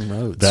interesting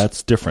roads.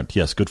 That's different.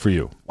 Yes, good for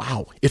you.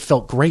 Wow, it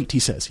felt great, he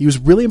says. He was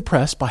really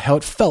impressed by how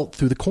it felt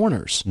through the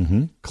corners.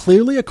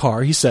 Clearly a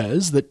car, he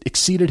says, that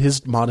exceeded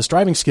his modest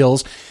driving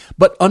skills,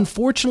 but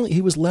unfortunately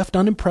he was left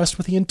unimpressed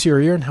with the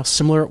interior and how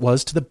similar it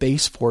was to the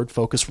base Ford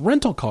Focus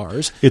rental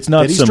cars. It's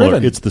not that he's similar.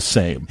 driven. It's the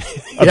same.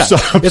 Yeah,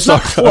 it's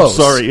not close.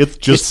 I'm sorry. It's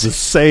just the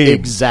same.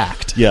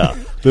 Exact. Yeah.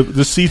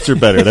 The seats are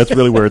better. That's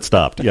really where it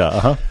stopped. Yeah.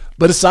 Uh-huh.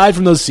 But aside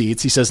from those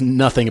seats, he says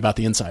nothing about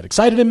the inside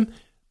excited him.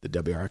 The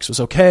WRX was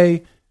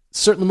okay,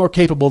 certainly more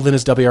capable than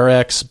his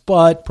WRX,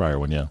 but Prior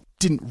one, yeah.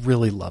 didn't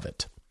really love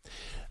it.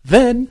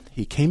 Then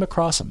he came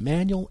across a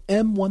manual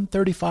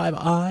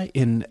M135i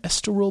in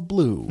Estoril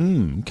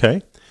Blue.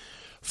 Okay.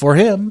 For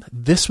him,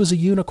 this was a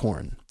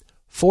unicorn.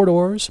 4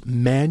 doors,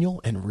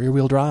 manual, and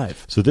rear-wheel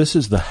drive. So this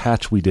is the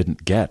hatch we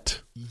didn't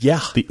get. Yeah.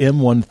 The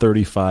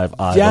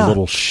M135i, Yeah. the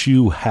little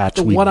shoe hatch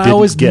The we one I didn't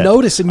always get.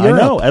 notice in Europe.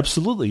 I know,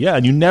 absolutely. Yeah,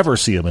 and you never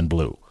see them in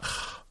blue.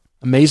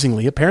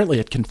 Amazingly, apparently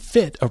it can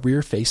fit a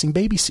rear-facing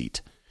baby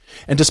seat.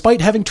 And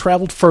despite having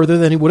traveled further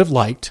than he would have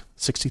liked,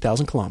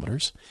 60,000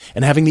 kilometers,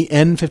 and having the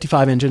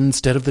N55 engine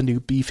instead of the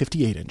new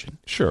B58 engine,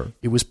 Sure.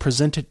 it was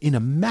presented in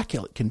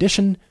immaculate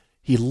condition.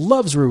 He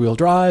loves rear-wheel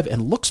drive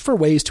and looks for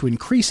ways to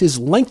increase his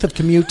length of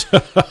commute.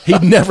 He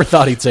never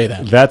thought he'd say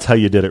that. That's how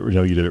you did it.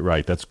 No, you did it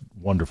right. That's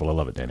wonderful. I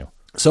love it, Daniel.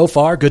 So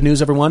far, good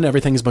news, everyone.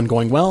 Everything has been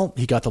going well.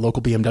 He got the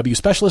local BMW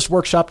specialist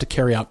workshop to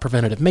carry out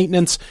preventative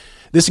maintenance.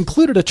 This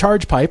included a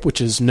charge pipe, which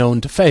is known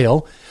to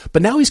fail.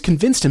 But now he's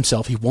convinced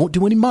himself he won't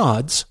do any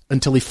mods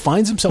until he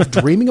finds himself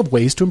dreaming of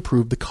ways to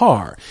improve the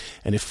car.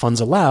 And if funds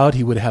allowed,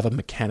 he would have a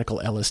mechanical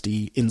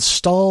LSD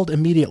installed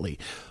immediately.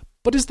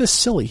 But is this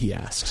silly, he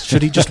asks?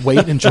 Should he just wait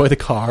and enjoy the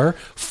car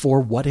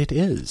for what it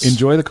is?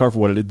 Enjoy the car for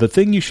what it is. The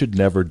thing you should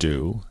never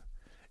do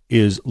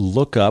is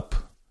look up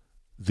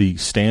the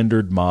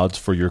standard mods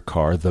for your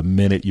car the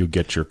minute you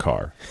get your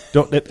car.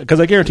 Don't,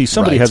 because I guarantee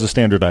somebody Right. has a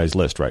standardized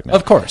list right now.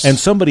 Of course. And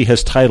somebody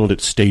has titled it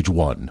Stage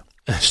 1,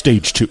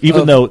 Stage 2,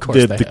 even Of though course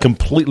they they have.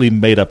 completely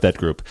made up that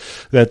group.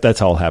 That's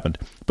how it happened.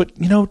 But,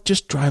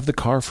 just drive the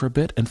car for a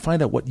bit and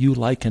find out what you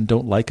like and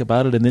don't like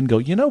about it, and then go,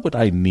 you know what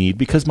I need?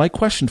 Because my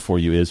question for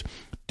you is,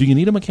 do you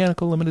need a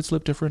mechanical limited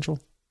slip differential?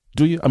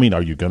 Do you? I mean,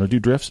 are you going to do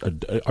drifts?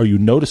 Are you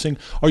noticing?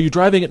 Are you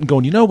driving it and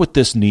going, you know what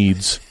this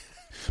needs?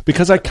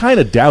 Because I kind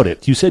of doubt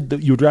it. You said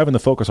that you were driving the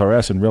Focus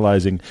RS and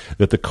realizing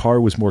that the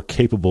car was more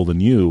capable than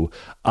you.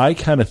 I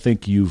kind of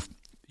think you've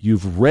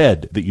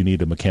read that you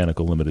need a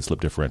mechanical limited slip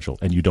differential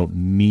and you don't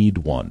need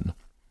one.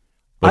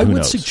 But I who would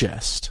knows?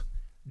 suggest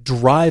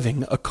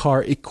driving a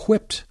car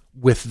equipped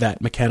with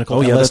that mechanical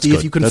Oh, yeah, that's LSD good.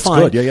 if you can That's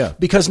find. good. Yeah, yeah.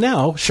 Because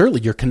now,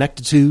 surely you're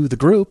connected to the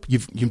group. You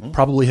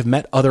probably have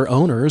met other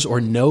owners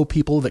or know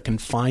people that can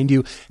find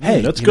you.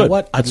 Hey, that's you know good.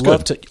 what? I'd That's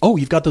love good. to. Oh,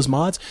 you've got those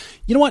mods.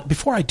 You know what?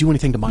 Before I do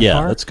anything to my Yeah,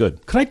 car, that's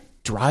good. Could I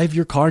drive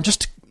your car and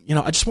just?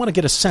 I just want to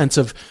get a sense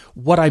of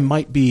what I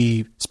might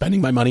be spending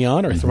my money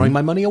on or throwing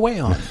my money away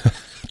on.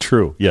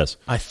 True, yes.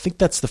 I think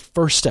that's the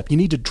first step. You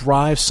need to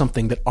drive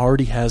something that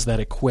already has that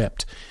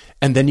equipped.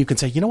 And then you can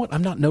say, you know what?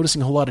 I'm not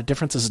noticing a whole lot of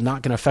difference. This is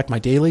not going to affect my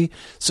daily.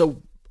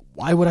 So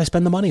why would I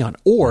spend the money on?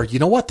 Or, you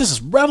know what? This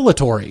is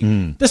revelatory.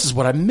 This is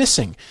what I'm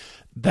missing.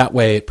 That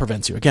way it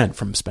prevents you, again,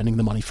 from spending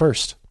the money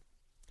first.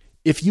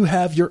 If you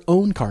have your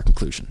own car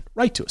conclusion,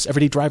 write to us,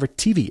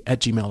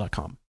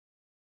 everydaydrivertv@gmail.com.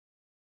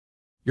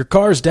 Your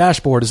car's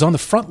dashboard is on the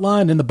front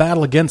line in the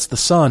battle against the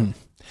sun,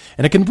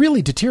 and it can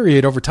really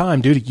deteriorate over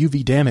time due to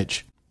UV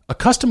damage. A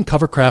custom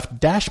Covercraft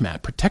dash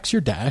mat protects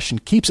your dash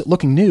and keeps it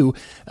looking new,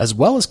 as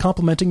well as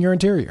complementing your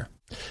interior.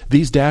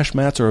 These dash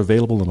mats are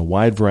available in a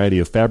wide variety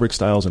of fabric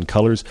styles and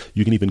colors.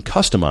 You can even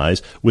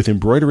customize with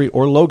embroidery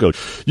or logo.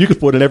 You could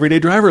put an Everyday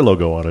Driver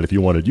logo on it if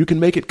you wanted. You can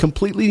make it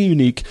completely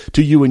unique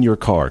to you and your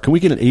car. Can we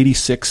get an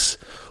 86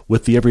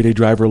 with the Everyday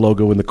Driver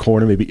logo in the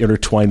corner, maybe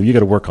intertwined? You got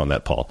to work on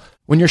that, Paul.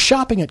 When you're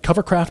shopping at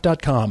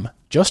covercraft.com,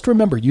 just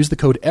remember, use the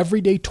code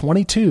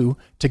EverydayTwenty2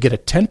 to get a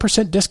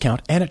 10%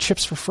 discount, and it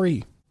ships for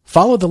free.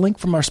 Follow the link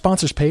from our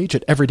sponsors page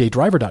at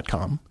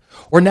everydaydriver.com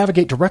or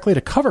navigate directly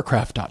to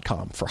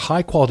covercraft.com for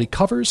high-quality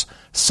covers,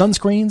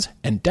 sunscreens,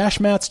 and dash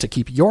mats to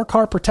keep your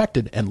car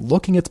protected and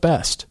looking its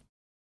best.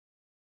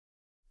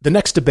 The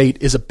next debate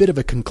is a bit of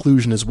a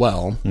conclusion as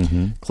well.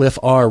 Mm-hmm. Cliff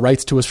R.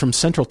 writes to us from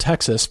Central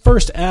Texas,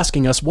 first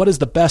asking us, what is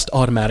the best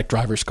automatic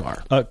driver's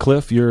car?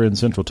 Cliff, you're in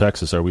Central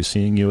Texas. Are we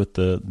seeing you at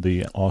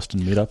the Austin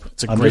meetup?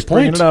 It's a great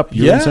point. It up.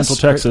 You're in Central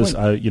Texas.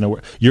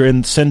 You're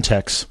in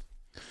Syntex.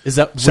 Is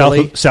that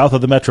really? South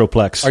of the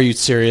Metroplex? Are you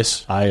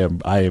serious? I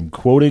am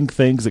quoting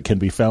things that can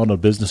be found on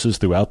businesses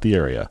throughout the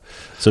area.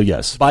 So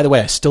yes. By the way,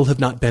 I still have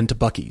not been to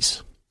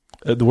Buc-ee's.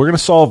 We're going to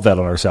solve that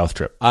on our South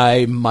trip.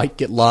 I might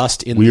get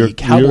lost in the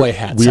cowboy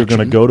hat section. We are going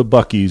to go to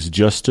Buc-ee's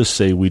just to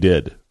say we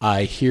did.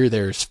 I hear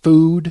there's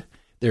food.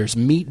 There's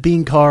meat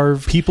being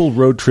carved. People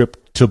road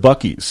trip to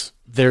Buc-ee's.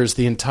 There's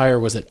the entire,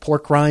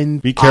 pork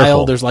rind Be careful.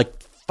 aisle. There's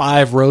like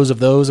 5 rows of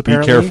those,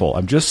 apparently. Be careful.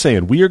 I'm just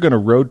saying, we are going to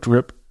road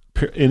trip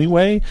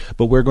anyway,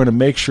 but we're going to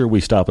make sure we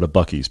stop at a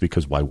Buc-ee's,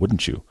 because why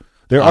wouldn't you?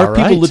 There are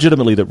people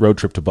legitimately that road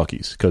trip to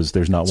Buc-ee's because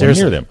there's not one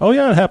near them. Oh,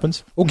 yeah, it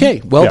happens.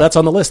 Okay, well, that's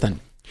on the list then.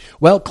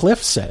 Well,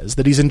 Cliff says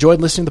that he's enjoyed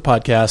listening to the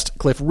podcast.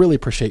 Cliff, really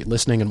appreciate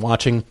listening and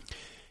watching.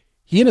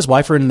 He and his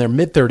wife are in their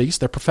mid-30s.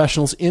 They're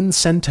professionals in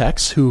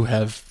Centex who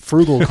have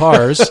frugal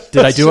cars.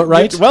 Did I do it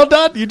right? Well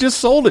done. You just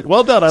sold it.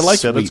 Well done. I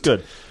like that. That's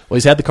good. Well,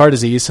 he's had the car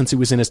disease since he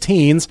was in his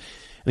teens,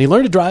 and he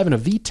learned to drive in a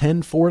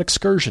V10 Ford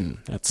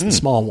Excursion. That's the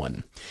small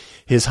one.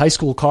 His high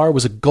school car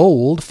was a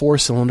gold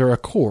 4-cylinder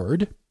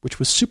Accord, which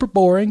was super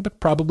boring, but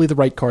probably the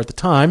right car at the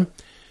time.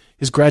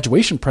 His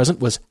graduation present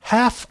was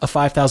half a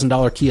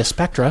 $5,000 Kia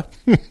Spectra.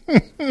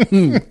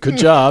 Good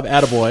job,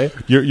 attaboy.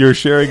 You're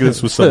sharing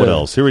this with someone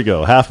else. Here we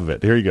go. Half of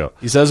it. Here you go.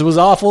 He says it was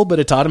awful, but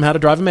it taught him how to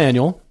drive a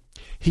manual.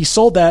 He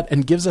sold that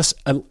and gives us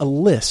a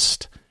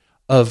list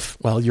of,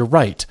 well, you're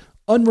right,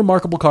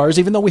 unremarkable cars,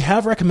 even though we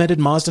have recommended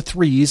Mazda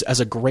 3s as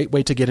a great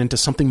way to get into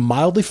something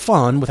mildly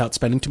fun without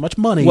spending too much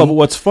money. Well, but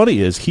what's funny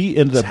is he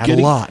ended up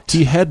getting a lot.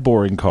 He had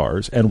boring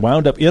cars and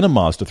wound up in a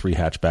Mazda 3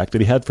 hatchback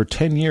that he had for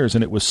 10 years,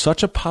 and it was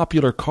such a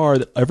popular car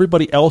that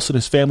everybody else in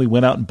his family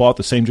went out and bought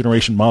the same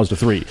generation Mazda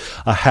 3.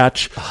 A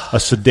hatch, a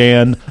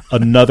sedan,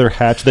 another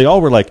hatch. They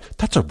all were like,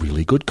 that's a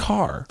really good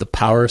car. The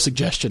power of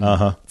suggestion.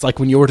 Uh-huh. It's like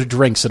when you order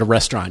drinks at a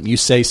restaurant. You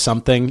say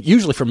something.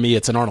 Usually for me,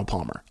 it's an Arnold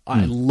Palmer.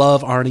 I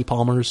love Arnie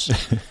Palmers.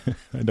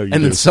 I know you and do.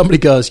 then somebody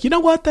goes, you know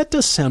what? That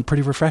does sound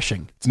pretty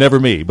refreshing. It's never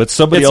me, but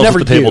somebody else at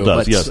the table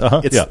does. Yes.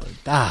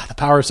 The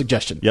power of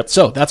suggestion. Yep.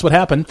 So that's what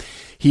happened.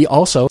 He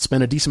also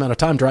spent a decent amount of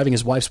time driving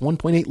his wife's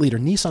 1.8-liter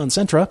Nissan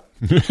Sentra.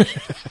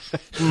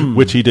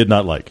 Which he did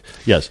not like.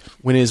 Yes.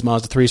 When his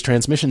Mazda 3's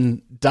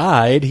transmission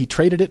died, he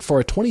traded it for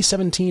a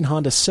 2017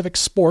 Honda Civic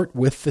Sport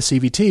with the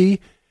CVT,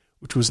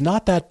 which was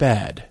not that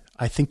bad.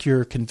 I think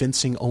you're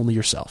convincing only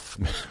yourself.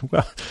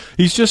 Well,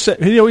 he's just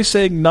he's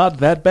saying not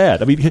that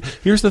bad. I mean,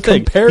 here's the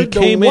thing. Compared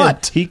to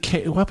what? He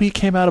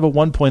came out of a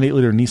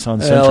 1.8-liter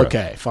Nissan Sentra.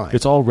 Okay, fine.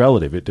 It's all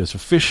relative. It is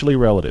officially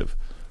relative.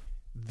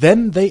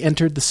 Then they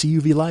entered the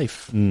CUV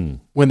Life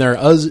when their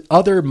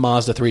other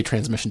Mazda 3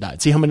 transmission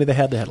died. See how many they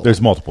had? They had a lot.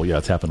 There's multiple. Yeah,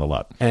 it's happened a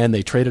lot. And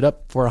they traded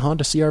up for a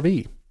Honda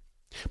CR-V.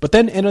 But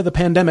then entered the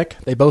pandemic.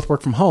 They both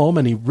worked from home,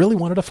 and he really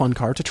wanted a fun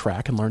car to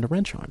track and learn to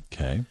wrench on.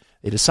 Okay.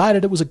 They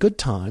decided it was a good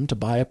time to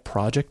buy a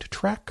project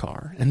track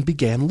car and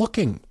began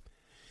looking.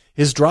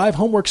 His drive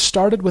homework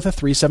started with a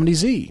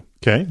 370Z.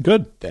 Okay,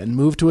 good. Then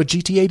moved to a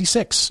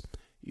GT86.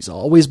 He's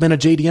always been a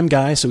JDM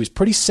guy, so he's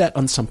pretty set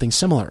on something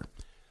similar.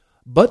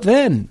 But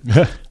then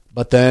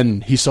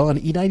he saw an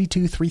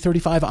E92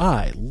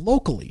 335i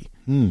locally,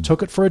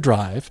 took it for a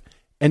drive,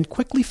 and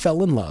quickly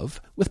fell in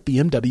love with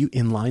BMW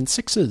inline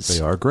sixes.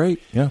 They are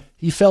great, yeah.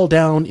 He fell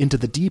down into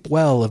the deep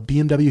well of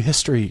BMW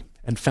history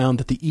and found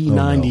that the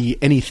E90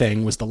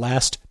 anything was the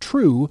last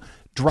true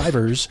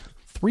driver's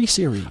 3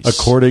 Series.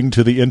 According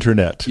to the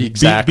internet.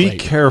 Exactly.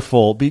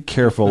 Be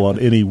careful on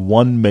any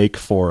one make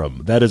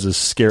forum. That is a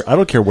scary, I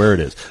don't care where it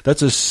is.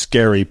 That's a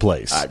scary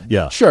place.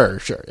 Yeah. Sure.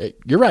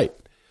 You're right.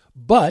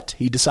 But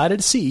he decided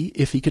to see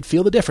if he could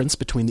feel the difference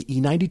between the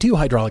E92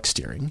 hydraulic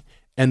steering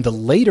and the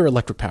later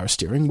electric power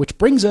steering, which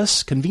brings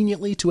us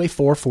conveniently to a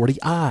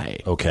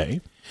 440i.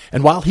 Okay.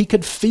 And while he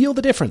could feel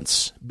the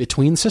difference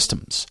between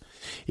systems,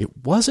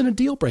 it wasn't a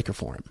deal breaker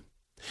for him.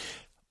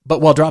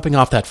 But while dropping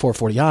off that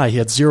 440i, he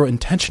had zero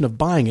intention of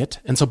buying it.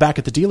 And so back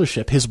at the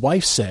dealership, his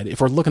wife said,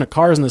 if we're looking at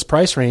cars in this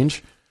price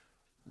range,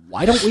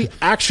 why don't we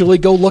actually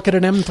go look at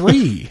an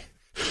M3?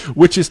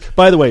 Which is,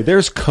 by the way,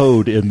 there's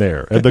code in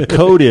there. And the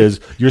code is,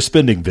 you're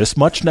spending this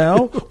much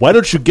now? Why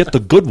don't you get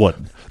the good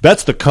one?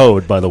 That's the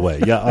code, by the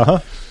way. Yeah,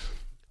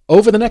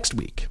 Over the next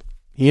week,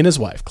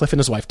 Cliff and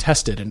his wife,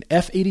 tested an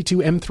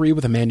F82 M3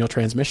 with a manual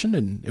transmission,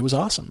 and it was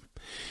awesome.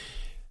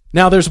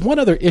 Now, there's one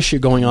other issue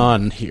going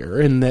on here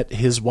in that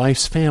his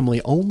wife's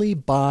family only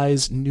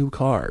buys new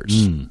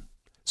cars.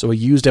 So a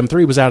used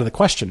M3 was out of the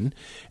question,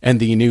 and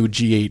the new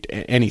G8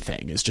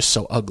 anything is just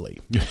so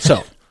ugly.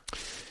 So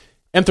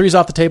M3's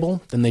off the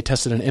table. Then they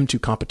tested an M2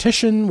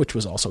 competition, which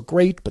was also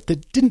great, but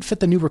that didn't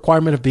fit the new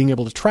requirement of being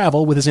able to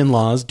travel with his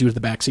in-laws due to the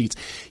back seats.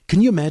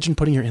 Can you imagine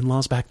putting your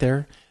in-laws back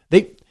there?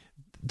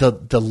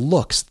 The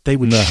looks, they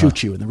would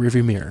shoot you in the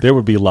rearview mirror. There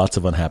would be lots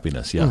of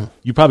unhappiness, yeah.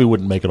 You probably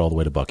wouldn't make it all the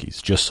way to Buc-ee's,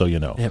 just so you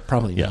know. Yeah,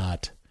 probably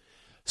not.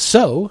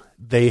 So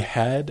they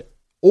had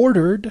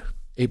ordered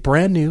a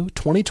brand new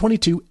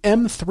 2022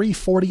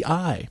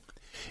 M340i.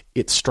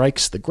 It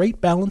strikes the great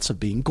balance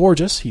of being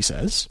gorgeous, he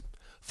says,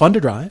 fun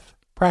to drive,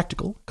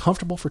 practical,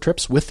 comfortable for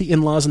trips with the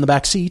in-laws in the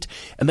back seat,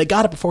 and they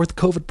got it before the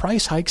COVID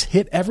price hikes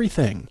hit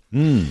everything.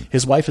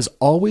 His wife has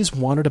always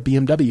wanted a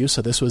BMW,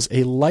 so this was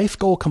a life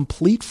goal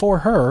complete for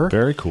her.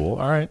 Very cool.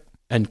 All right.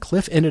 And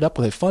Cliff ended up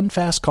with a fun,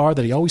 fast car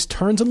that he always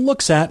turns and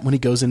looks at when he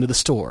goes into the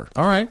store.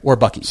 All right. Or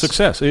Buc-ee's.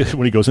 Success.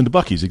 When he goes into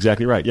Buc-ee's.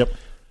 Exactly right. Yep.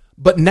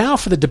 But now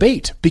for the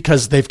debate,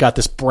 because they've got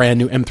this brand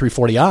new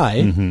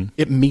M340i,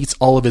 it meets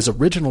all of his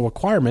original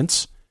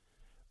requirements,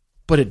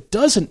 but it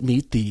doesn't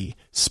meet the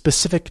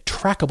specific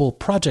trackable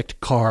project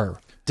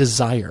car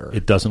desire.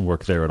 It doesn't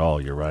work there at all.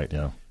 You're right,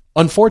 yeah.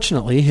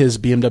 Unfortunately, his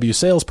BMW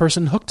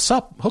salesperson hooked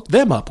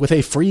them up with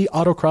a free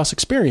autocross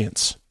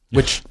experience,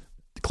 which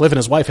Cliff and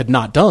his wife had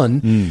not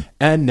done,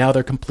 and now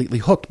they're completely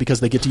hooked because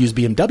they get to use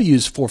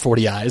BMW's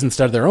 440i's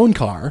instead of their own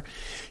car.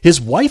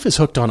 His wife is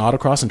hooked on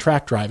autocross and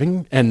track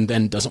driving and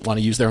then doesn't want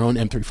to use their own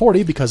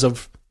M340 because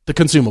of the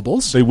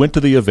consumables. They went to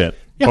the event,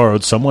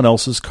 borrowed someone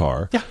else's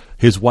car. Yeah.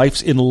 His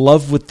wife's in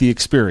love with the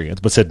experience,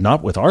 but said,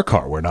 not with our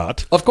car, we're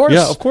not. Of course.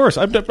 Yeah, of course.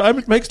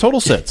 It makes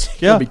total sense.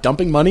 Yeah. You'll be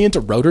dumping money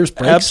into rotors,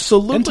 brakes,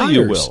 absolutely and tires.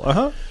 You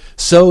will.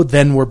 So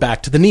then we're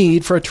back to the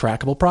need for a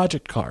trackable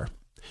project car.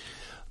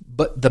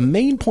 But the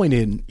main point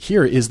in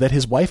here is that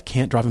his wife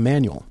can't drive a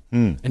manual,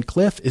 and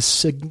Cliff is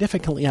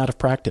significantly out of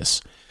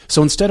practice.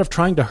 So instead of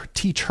trying to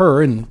teach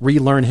her and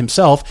relearn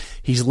himself,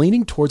 he's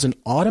leaning towards an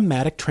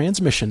automatic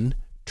transmission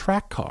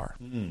track car,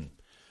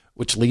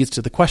 which leads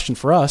to the question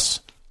for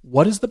us,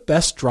 what is the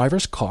best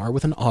driver's car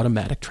with an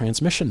automatic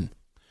transmission?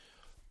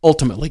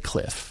 Ultimately,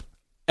 Cliff,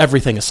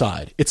 everything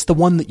aside, it's the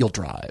one that you'll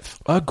drive.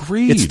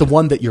 Agreed. It's the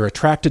one that you're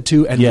attracted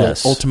to and will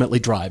ultimately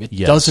drive. It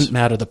doesn't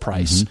matter the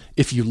price.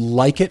 If you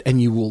like it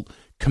and you will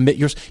commit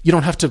yours, you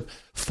don't have to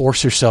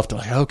force yourself to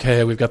like,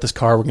 okay, we've got this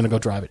car, we're going to go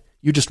drive it.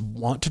 You just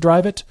want to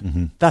drive it,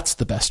 that's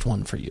the best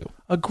one for you.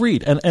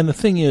 Agreed. And the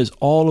thing is,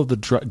 all of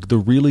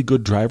the really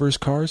good driver's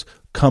cars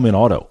come in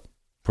auto,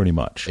 pretty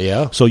much.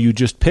 Yeah. So you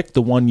just pick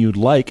the one you'd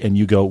like, and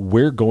you go,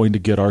 we're going to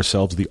get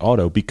ourselves the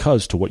auto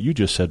because, to what you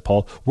just said,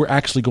 Paul, we're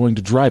actually going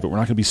to drive it. We're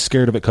not going to be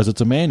scared of it because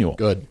it's a manual.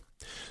 Good.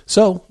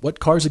 So what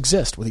cars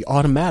exist where the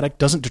automatic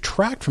doesn't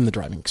detract from the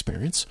driving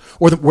experience,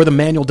 or where the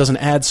manual doesn't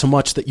add so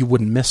much that you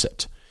wouldn't miss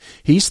it?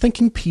 He's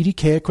thinking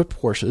PDK-equipped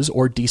Porsches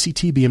or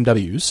DCT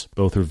BMWs.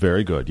 Both are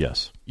very good,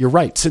 yes. You're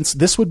right. Since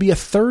this would be a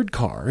third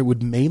car, it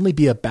would mainly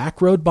be a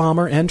backroad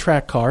bomber and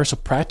track car, so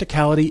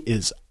practicality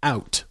is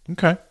out.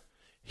 Okay.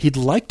 He'd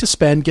like to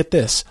spend, get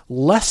this,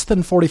 less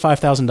than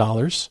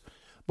 $45,000,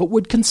 but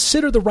would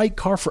consider the right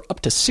car for up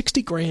to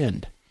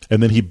 $60,000.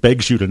 And then he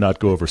begs you to not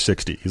go over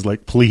 60. He's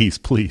like, please,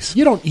 please.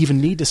 You don't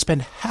even need to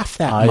spend half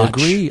that much.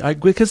 I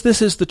agree, because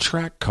this is the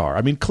track car.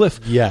 I mean,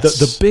 Cliff,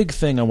 the big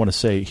thing I want to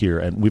say here,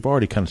 and we've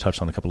already kind of touched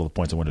on a couple of the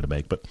points I wanted to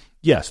make, but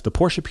yes, the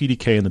Porsche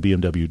PDK and the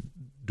BMW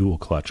dual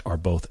clutch are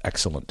both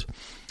excellent.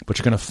 But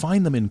you're going to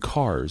find them in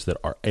cars that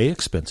are A,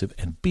 expensive,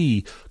 and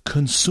B,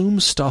 consume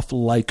stuff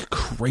like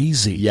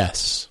crazy.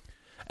 Yes.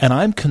 And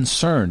I'm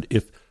concerned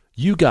if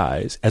you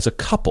guys, as a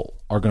couple,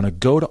 are going to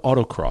go to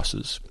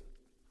autocrosses,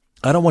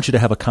 I don't want you to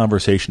have a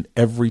conversation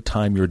every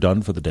time you're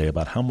done for the day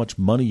about how much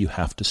money you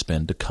have to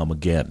spend to come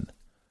again.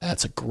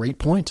 That's a great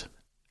point.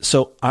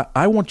 So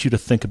I want you to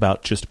think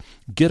about just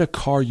get a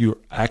car you're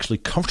actually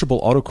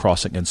comfortable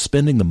autocrossing and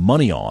spending the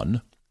money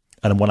on.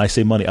 And when I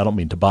say money, I don't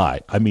mean to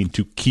buy. I mean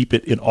to keep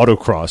it in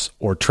autocross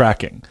or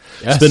tracking.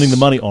 Yes. Spending the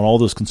money on all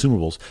those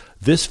consumables.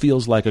 This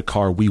feels like a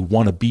car we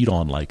want to beat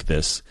on like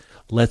this.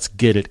 Let's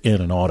get it in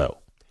an auto.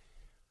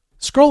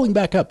 Scrolling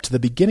back up to the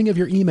beginning of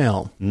your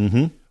email.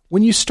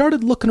 When you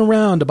started looking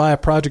around to buy a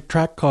project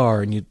track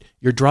car and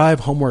your drive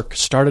homework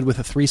started with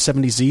a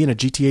 370Z and a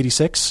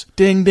GT86?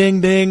 Ding,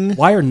 ding, ding.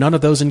 Why are none of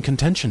those in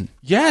contention?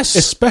 Yes.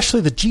 Especially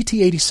the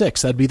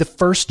GT86. That'd be the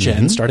first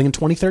gen starting in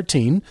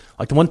 2013,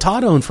 like the one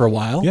Todd owned for a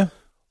while. Yeah.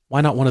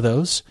 Why not one of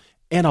those?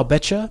 And I'll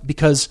bet you,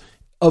 because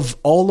of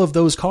all of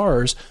those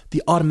cars,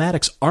 the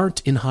automatics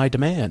aren't in high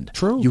demand.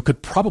 True. You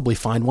could probably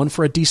find one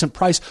for a decent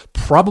price,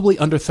 probably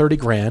under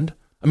 $30,000.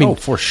 I mean,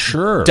 for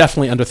sure.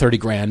 Definitely under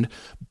 $30,000,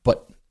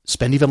 but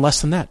spend even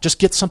less than that. Just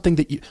get something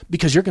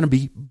because you're going to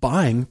be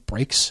buying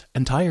brakes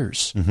and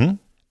tires.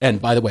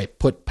 And by the way,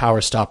 put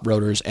power stop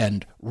rotors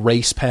and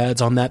race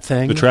pads on that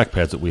thing. The track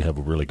pads that we have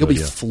are really good. You'll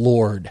be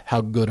floored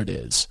how good it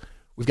is.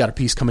 We've got a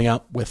piece coming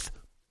out with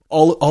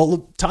all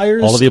the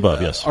tires. All of the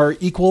above, yes. Are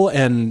equal,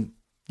 and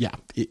yeah,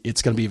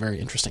 it's going to be very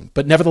interesting.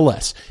 But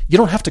nevertheless, you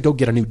don't have to go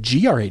get a new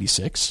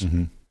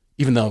GR86,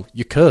 even though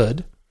you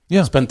could.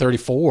 Yeah. Spend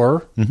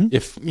 34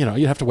 if,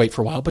 you'd have to wait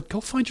for a while, but go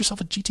find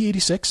yourself a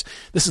GT86.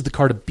 This is the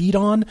car to beat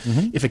on.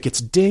 If it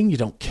gets dinged, you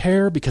don't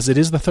care because it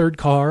is the third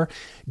car.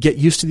 Get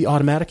used to the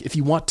automatic. If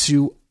you want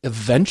to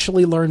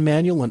eventually learn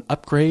manual and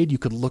upgrade, you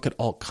could look at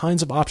all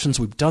kinds of options.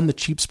 We've done the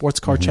cheap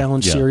sports car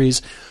challenge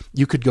series.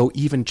 You could go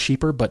even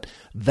cheaper, but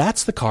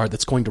that's the car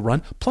that's going to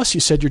run. Plus, you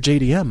said you're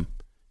JDM.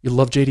 You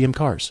love JDM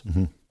cars.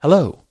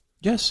 Hello.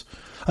 Yes.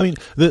 I mean,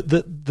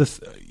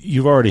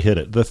 you've already hit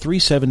it. The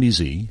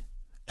 370Z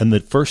and the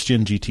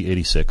first-gen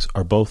GT86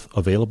 are both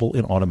available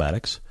in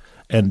automatics.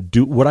 And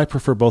would I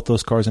prefer both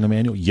those cars in a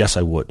manual? Yes,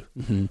 I would.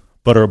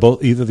 But are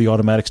either the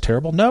automatics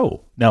terrible?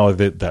 No. Now,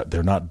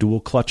 they're not dual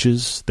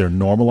clutches. They're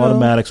normal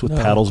automatics with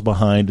paddles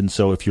behind. And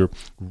so if you're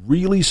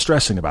really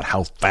stressing about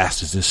how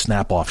fast is this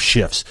snap-off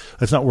shifts,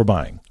 that's not what we're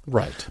buying.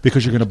 Right.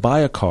 Because you're going to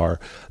buy a car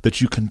that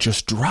you can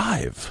just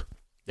drive.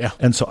 Yeah.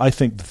 And so I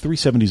think the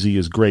 370Z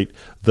is great.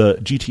 The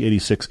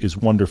GT86 is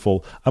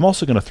wonderful. I'm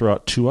also going to throw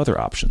out two other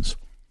options.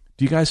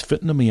 Do you guys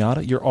fit in a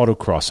Miata? You're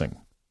autocrossing.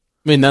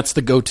 I mean, that's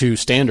the go-to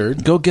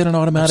standard. Go get an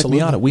automatic Absolutely.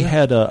 Miata. We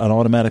had an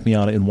automatic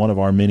Miata in one of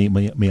our mini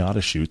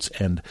Miata shoots,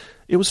 and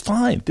it was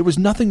fine. There was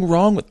nothing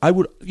wrong with. I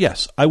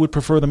would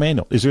prefer the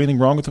manual. Is there anything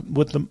wrong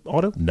with the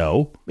auto?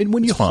 No. I mean,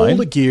 when you It's fine.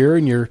 hold a gear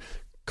and you're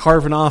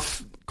carving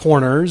off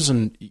corners,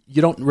 and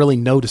you don't really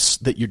notice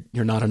that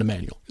you're not in a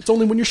manual. It's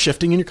only when you're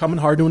shifting and you're coming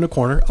hard into a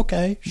corner.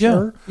 Okay,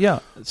 sure. Yeah.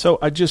 So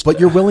but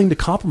you're willing to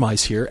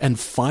compromise here, and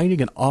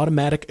finding an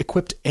automatic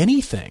equipped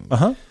anything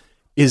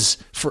is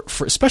for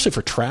especially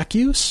for track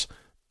use.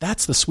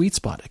 That's the sweet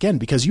spot again,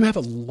 because you have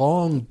a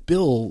long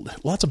build,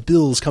 lots of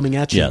bills coming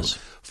at you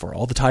for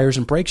all the tires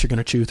and brakes you're going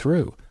to chew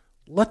through.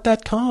 Let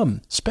that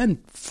come.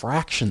 Spend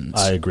fractions.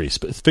 I agree.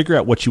 Figure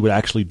out what you would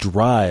actually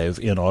drive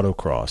in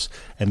autocross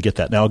and get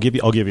that. Now I'll give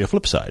you a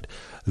flip side.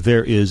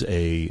 There is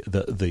the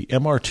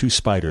MR2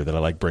 Spider that I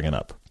like bringing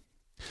up.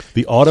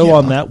 The auto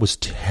on that was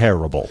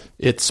terrible.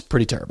 It's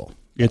pretty terrible.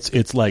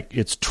 It's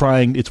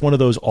one of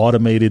those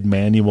automated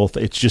manual.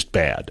 It's just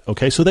bad.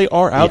 Okay, so they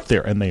are out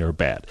there and they are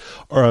bad.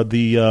 Or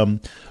the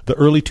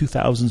early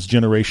 2000s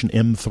generation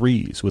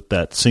M3s with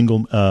that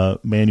single clutch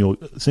manual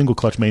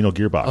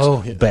gearbox.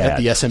 Oh, bad. At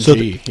the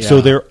SMG.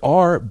 So there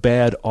are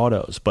bad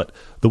autos, but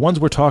the ones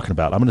we're talking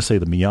about, I'm going to say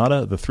the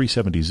Miata, the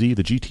 370Z,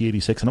 the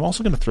GT86, and I'm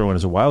also going to throw in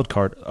as a wild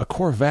card a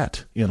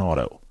Corvette in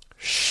auto.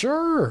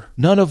 Sure.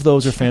 None of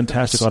those are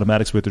fantastic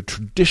automatics, but they're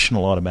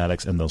traditional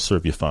automatics, and they'll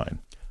serve you fine.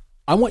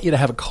 I want you to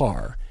have a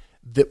car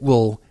that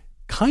will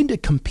kind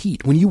of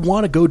compete when you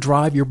want to go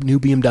drive your new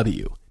BMW.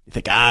 You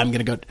think, I'm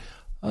going to go,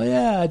 oh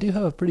yeah, I do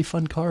have a pretty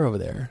fun car over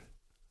there.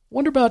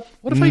 Wonder about,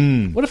 what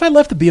if I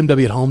left the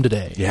BMW at home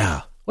today?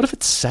 Yeah. What if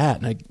it sat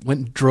and I went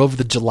and drove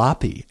the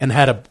jalopy and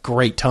had a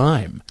great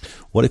time?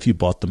 What if you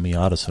bought the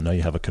Miata, so now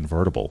you have a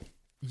convertible?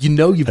 You've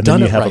done it right. And then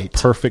you have a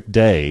perfect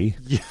day.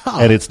 Yeah.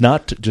 And it's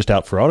not just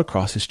out for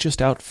autocross, it's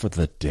just out for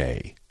the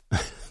day.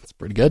 It's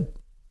pretty good.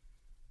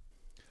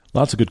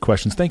 Lots of good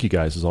questions. Thank you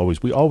guys, as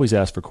always. We always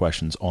ask for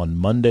questions on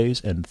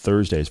Mondays and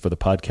Thursdays for the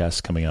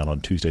podcasts coming out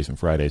on Tuesdays and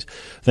Fridays.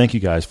 Thank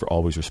you guys for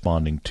always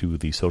responding to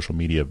the social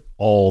media,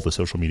 all the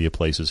social media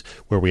places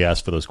where we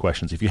ask for those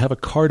questions. If you have a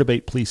car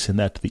debate, please send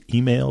that to the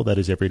email. That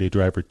is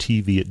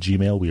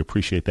everydaydrivertv@gmail.com. We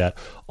appreciate that.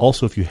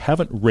 Also, if you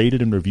haven't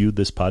rated and reviewed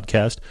this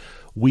podcast,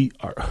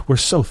 we're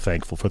so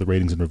thankful for the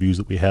ratings and reviews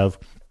that we have.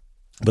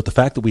 But the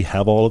fact that we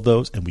have all of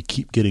those and we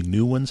keep getting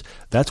new ones,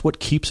 that's what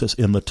keeps us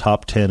in the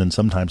top 10 and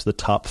sometimes the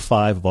top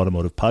 5 of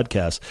automotive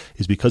podcasts,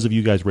 is because of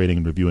you guys rating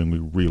and reviewing. We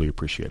really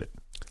appreciate it.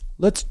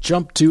 Let's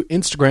jump to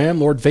Instagram.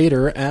 Lord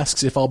Vader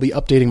asks if I'll be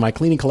updating my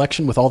cleaning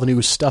collection with all the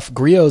new stuff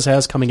Griot's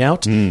has coming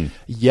out.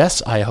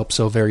 Yes, I hope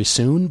so very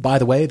soon. By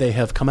the way, they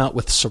have come out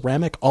with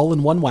ceramic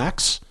all-in-one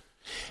wax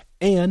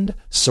and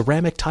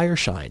ceramic tire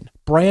shine.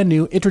 Brand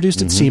new,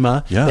 introduced at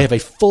SEMA. Yeah. They have a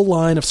full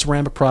line of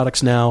ceramic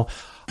products now.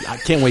 I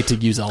can't wait to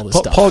use all this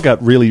stuff. Paul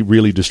got really,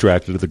 really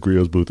distracted at the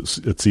Griot's booth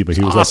at SEMA.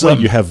 He was awesome. like,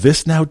 wait, you have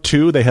this now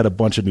too? They had a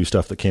bunch of new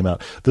stuff that came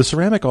out. The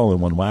ceramic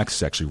all-in-one wax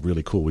is actually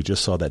really cool. We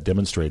just saw that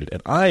demonstrated.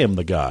 And I am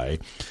the guy.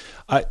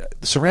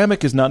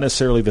 Ceramic is not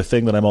necessarily the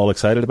thing that I'm all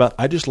excited about.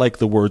 I just like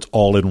the words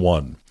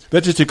all-in-one.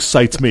 That just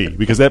excites me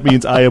because that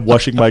means I am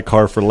washing my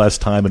car for less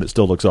time and it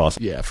still looks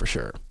awesome. Yeah, for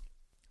sure.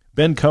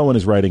 Ben Cohen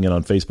is writing in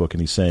on Facebook,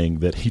 and he's saying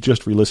that he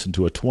just re-listened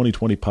to a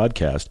 2020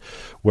 podcast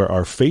where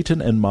our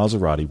Phaeton and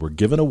Maserati were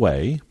given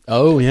away.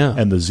 Oh, yeah.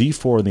 And the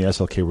Z4 and the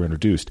SLK were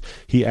introduced.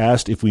 He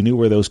asked if we knew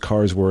where those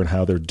cars were and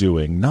how they're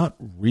doing. Not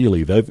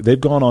really. They've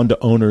gone on to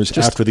owners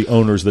just after the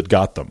owners that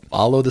got them.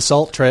 Follow the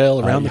salt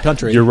trail around the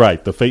country. You're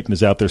right. The Phaeton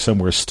is out there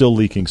somewhere still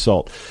leaking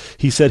salt.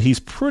 He said he's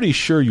pretty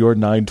sure your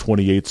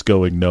 928's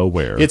going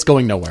nowhere. It's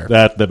going nowhere.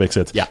 That makes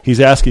sense. Yeah. He's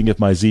asking if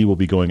my Z will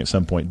be going at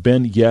some point.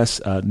 Ben, yes.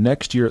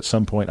 Next year at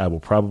some point I will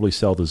probably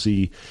sell the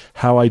Z.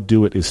 How I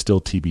do it is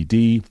still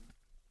TBD.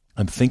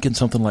 I'm thinking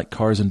something like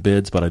Cars and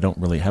Bids, but haven't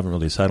really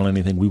decided on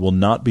anything. We will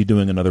not be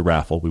doing another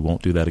raffle. We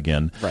won't do that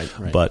again.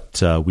 Right.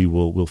 But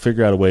we'll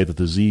figure out a way that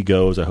the Z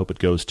goes. I hope it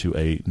goes to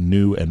a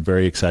new and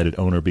very excited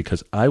owner,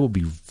 because I will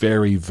be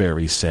very,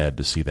 very sad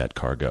to see that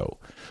car go.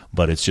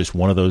 But it's just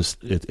one of those.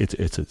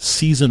 It's a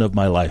season of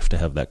my life to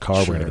have that car.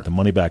 Sure. We're going to get the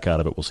money back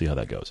out of it. We'll see how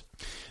that goes.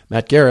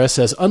 Matt Guerra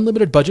says,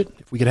 unlimited budget.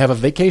 If we could have a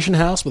vacation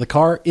house with a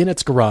car in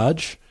its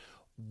garage,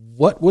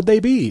 what would they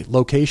be?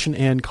 Location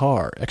and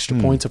car. Extra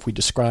points if we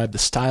describe the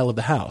style of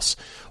the house.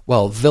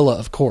 Well, villa,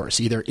 of course,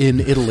 either in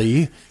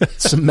Italy,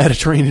 some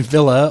Mediterranean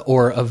villa,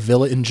 or a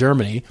villa in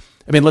Germany.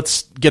 I mean,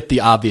 let's get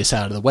the obvious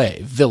out of the way.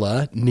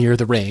 Villa near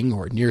the ring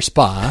or near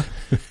Spa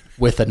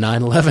with a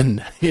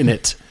 911 in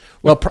it.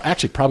 Well,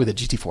 actually, probably the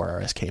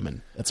GT4 RS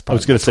Cayman. That's probably. I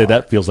was going to say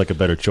that feels like a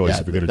better choice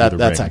if you're going to do the ring.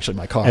 That's actually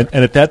my car. And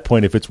at that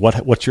point, if it's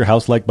what's your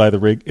house like by the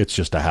ring, it's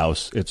just a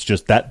house. It's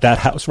just that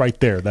house right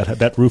there.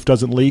 That roof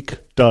doesn't leak.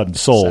 Done.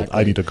 Sold. Exactly.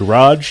 I need a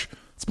garage.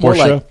 It's more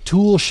Porsche. like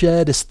tool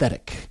shed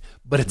aesthetic,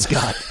 but it's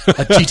got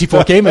a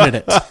GT4 Cayman in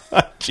it.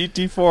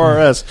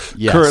 GT4 RS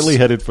Yes. currently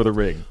headed for the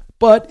ring.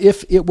 But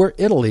if it were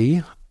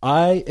Italy,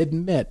 I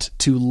admit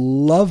to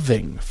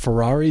loving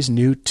Ferrari's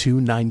new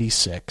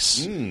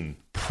 296.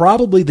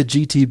 Probably the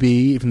GTB,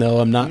 even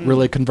though I'm not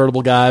really a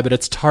convertible guy, but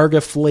it's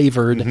Targa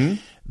flavored.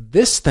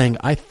 This thing,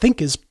 I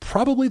think, is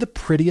probably the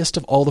prettiest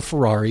of all the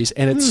Ferraris,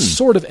 and it's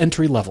sort of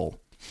entry level.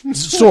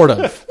 Sort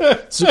of.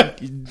 So,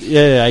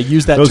 yeah, I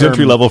use that Those term.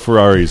 entry-level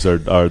Ferraris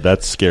are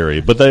that's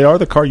scary. But they are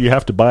the car you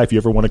have to buy if you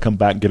ever want to come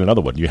back and get another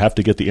one. You have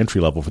to get the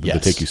entry-level for them to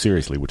take you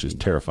seriously, which is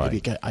terrifying.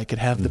 Maybe I could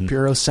have the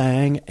Puro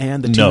Sang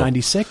and the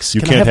 296.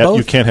 You Can I have both?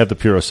 You can't have the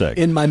Puro Sang.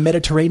 In my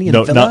Mediterranean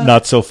No, villa?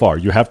 not so far.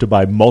 You have to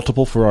buy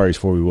multiple Ferraris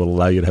before we will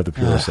allow you to have the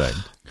Puro Sang.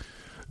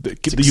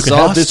 You can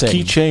have this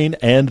keychain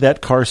and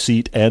that car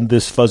seat and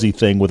this fuzzy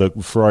thing with a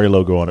Ferrari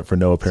logo on it for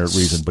no apparent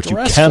reason, but you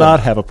cannot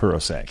have a Puro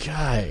Sang.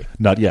 Guy.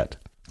 Not yet.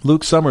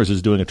 Luke Summers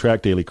is doing a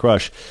Track Daily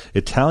Crush.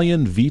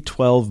 Italian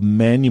V12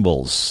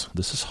 manuals.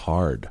 This is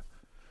hard.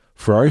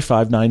 Ferrari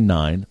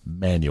 599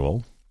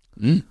 manual.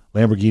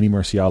 Lamborghini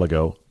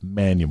Murcielago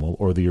manual,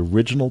 or the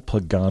original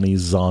Pagani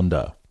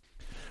Zonda.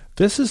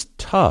 This is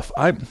tough.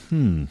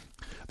 The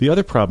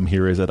other problem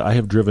here is that I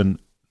have driven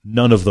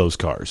none of those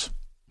cars.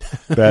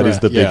 That is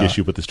the big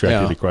issue with this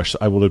Track Daily Crush.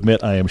 I will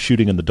admit I am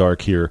shooting in the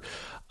dark here.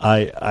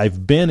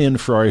 I've been in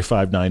Ferrari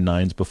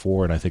 599s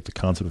before, and I think the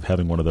concept of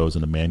having one of those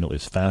in a manual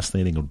is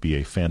fascinating. It would be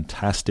a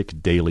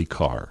fantastic daily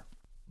car,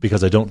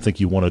 because I don't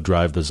think you want to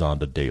drive the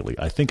Zonda daily.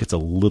 I think it's a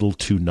little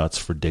too nuts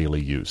for daily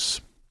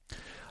use.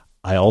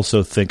 I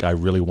also think I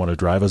really want to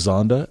drive a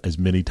Zonda as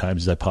many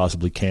times as I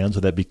possibly can, so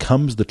that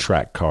becomes the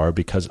track car,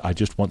 because I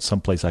just want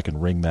someplace I can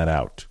wring that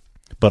out.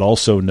 But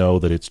also know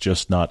that it's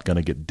just not going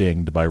to get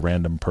dinged by a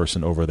random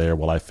person over there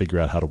while I figure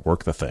out how to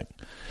work the thing.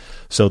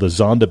 So the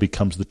Zonda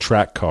becomes the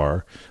track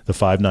car, the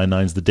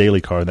 599 is the daily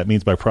car, and that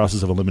means by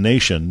process of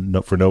elimination,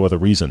 for no other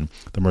reason,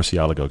 the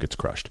Murcielago gets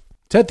crushed.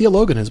 Ted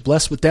Theologian is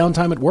blessed with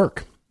downtime at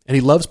work, and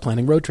he loves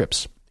planning road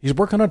trips. He's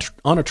working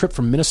on a trip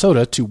from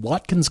Minnesota to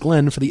Watkins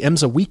Glen for the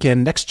IMSA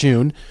weekend next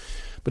June,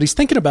 but he's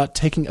thinking about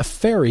taking a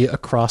ferry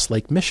across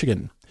Lake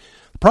Michigan.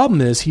 The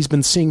problem is he's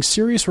been seeing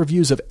serious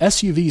reviews of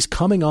SUVs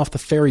coming off the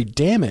ferry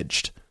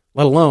damaged,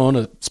 let alone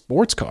a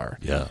sports car.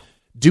 Yeah.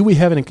 Do we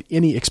have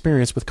any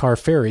experience with car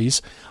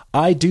ferries?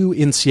 I do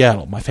in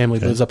Seattle. My family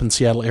lives up in the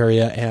Seattle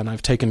area, and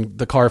I've taken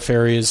the car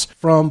ferries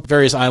from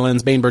various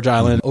islands, Bainbridge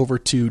Island, over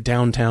to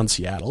downtown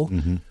Seattle.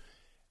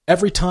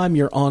 Every time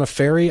you're on a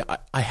ferry,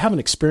 I haven't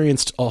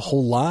experienced a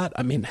whole lot.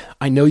 I mean,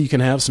 I know you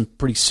can have some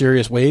pretty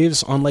serious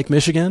waves on Lake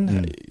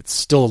Michigan. It's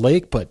still a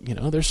lake, but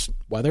there's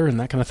weather and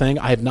that kind of thing.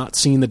 I have not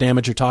seen the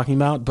damage you're talking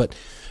about, but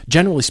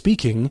generally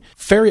speaking,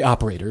 ferry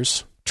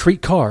operators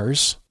treat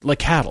cars like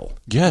cattle.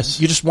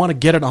 Yes. You just want to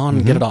get it on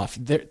and get it off.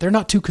 They're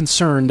not too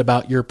concerned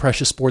about your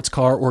precious sports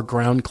car or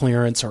ground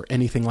clearance or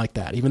anything like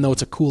that. Even though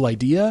it's a cool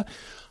idea,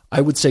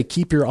 I would say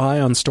keep your eye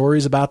on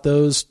stories about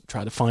those.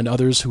 Try to find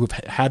others who have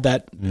had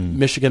that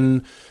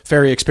Michigan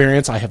ferry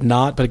experience. I have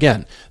not. But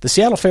again, the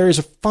Seattle ferries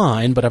are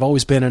fine, but I've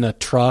always been in a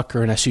truck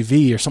or an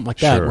SUV or something like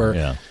that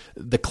where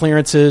the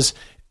clearances,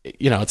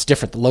 it's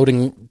different. The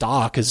loading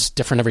dock is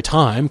different every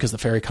time because the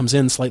ferry comes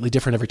in slightly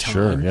different every time.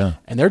 Sure, yeah.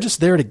 And they're just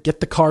there to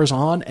get the cars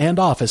on and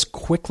off as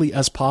quickly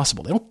as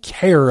possible. They don't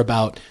care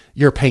about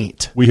your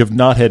paint. We have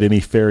not had any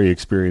ferry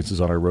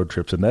experiences on our road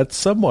trips, and that's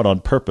somewhat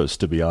on purpose,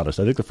 to be honest.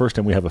 I think the first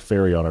time we have a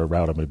ferry on our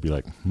route, I'm going to be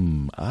like,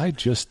 I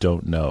just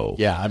don't know.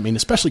 Yeah, I mean,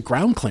 especially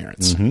ground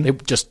clearance. They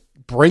just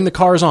bring the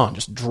cars on.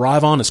 Just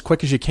drive on as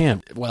quick as you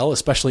can. Well,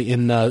 especially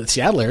in the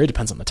Seattle area,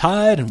 depends on the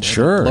tide and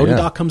where the loading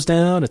dock comes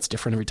down. It's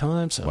different every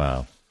time. So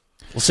wow.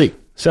 We'll see.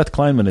 Seth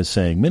Kleinman is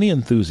saying, many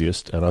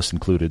enthusiasts, and us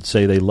included,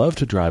 say they love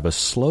to drive a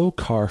slow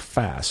car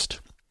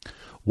fast.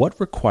 What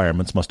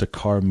requirements must a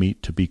car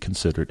meet to be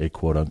considered a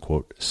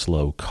quote-unquote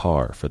slow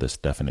car for this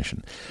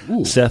definition?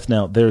 Ooh. Seth,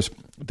 now, there's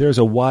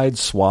a wide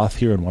swath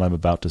here in what I'm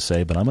about to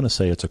say, but I'm going to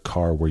say it's a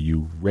car where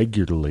you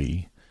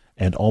regularly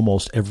and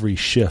almost every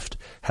shift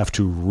have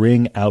to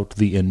wring out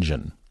the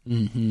engine.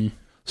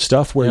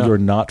 Stuff where you're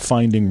not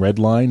finding red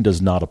line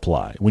does not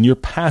apply. When you're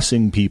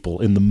passing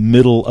people in the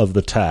middle of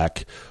the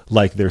tack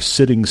like they're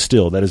sitting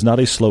still, that is not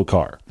a slow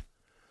car.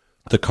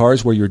 The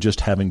cars where you're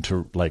just having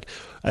to,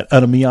 and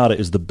a Miata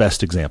is the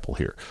best example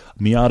here.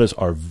 Miatas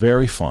are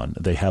very fun.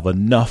 They have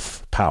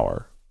enough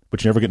power,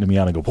 but you never get in a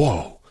Miata and go,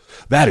 whoa,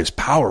 that is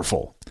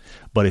powerful.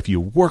 But if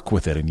you work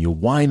with it and you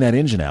wind that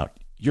engine out,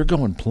 you're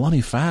going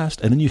plenty fast,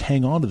 and then you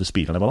hang on to the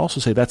speed. And I would also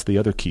say that's the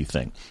other key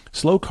thing.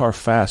 Slow car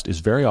fast is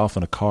very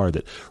often a car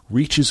that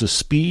reaches a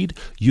speed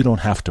you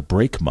don't have to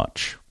brake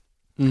much.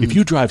 Mm-hmm. If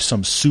you drive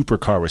some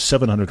supercar with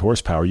 700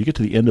 horsepower, you get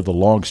to the end of the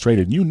long straight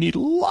and you need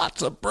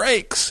lots of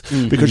brakes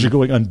because you're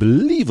going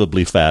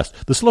unbelievably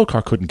fast. The slow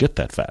car couldn't get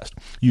that fast.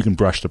 You can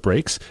brush the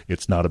brakes.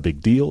 It's not a big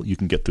deal. You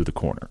can get through the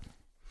corner.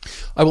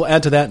 I will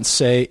add to that and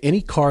say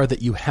any car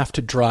that you have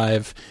to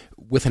drive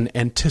with an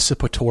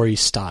anticipatory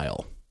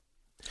style.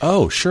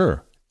 Oh,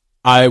 sure.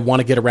 I want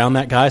to get around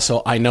that guy,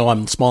 so I know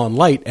I'm small and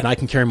light, and I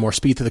can carry more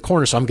speed through the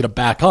corner, so I'm going to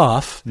back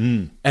off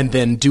and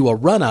then do a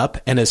run-up,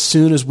 and as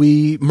soon as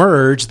we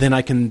merge, then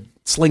I can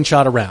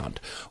slingshot around.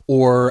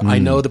 Or I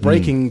know the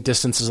braking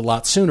distance is a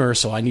lot sooner,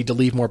 so I need to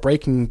leave more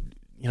braking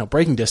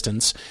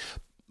distance.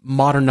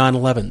 Modern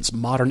 911s,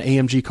 modern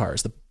AMG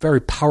cars, the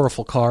very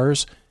powerful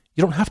cars,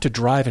 you don't have to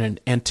drive in an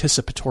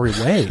anticipatory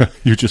way.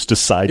 You just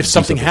decide. If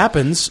something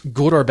happens,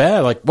 good or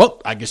bad,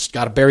 I just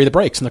got to bury the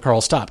brakes and the car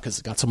will stop because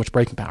it's got so much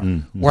braking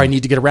power. Or I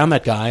need to get around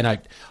that guy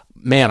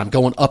and I'm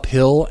going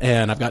uphill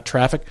and I've got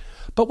traffic.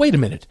 But wait a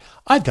minute,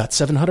 I've got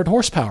 700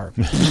 horsepower.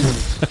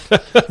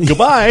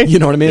 Goodbye. You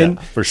know what I mean?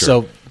 Yeah, for sure.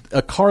 So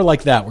a car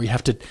like that where you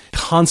have to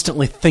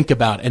constantly think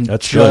about and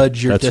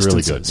judge your distances. That's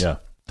really good, yeah.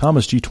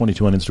 Thomas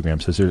G22 on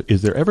Instagram says,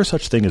 is there ever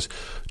such thing as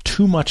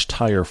too much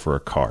tire for a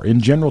car?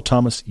 In general,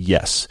 Thomas,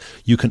 yes.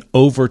 You can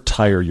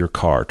over-tire your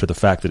car to the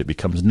fact that it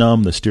becomes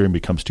numb, the steering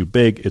becomes too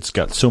big, it's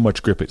got so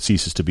much grip it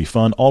ceases to be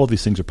fun. All of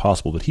these things are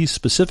possible, but he's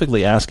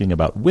specifically asking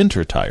about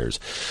winter tires.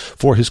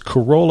 For his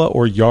Corolla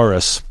or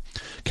Yaris,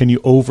 can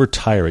you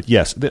over-tire it?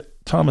 Yes.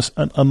 Thomas,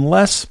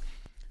 unless,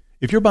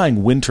 if you're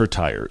buying winter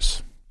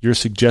tires, you're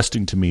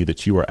suggesting to me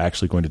that you are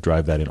actually going to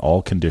drive that in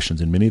all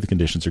conditions, and many of the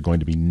conditions are going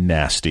to be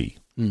nasty.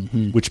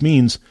 Which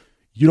means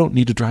you don't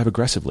need to drive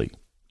aggressively.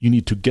 You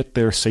need to get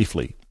there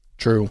safely.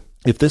 True.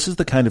 If this is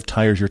the kind of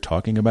tires you're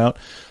talking about,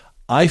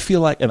 I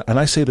feel like, and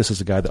I say this as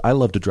a guy that I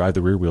love to drive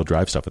the rear-wheel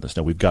drive stuff in the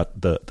snow. We've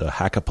got the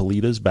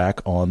Hakkapelitas back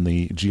on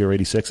the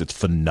GR86. It's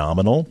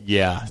phenomenal.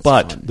 Yeah.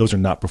 But those are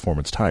not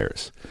performance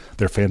tires.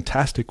 They're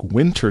fantastic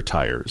winter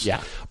tires.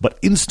 Yeah. But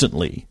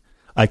instantly,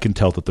 I can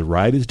tell that the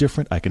ride is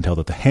different. I can tell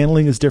that the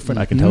handling is different.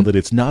 I can tell that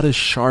it's not as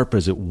sharp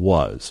as it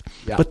was.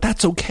 Yeah. But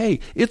that's okay.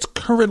 It's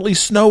currently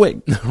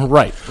snowing.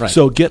 Right.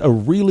 So get a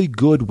really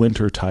good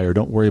winter tire.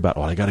 Don't worry about,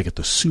 I got to get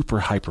the super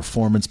high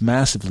performance,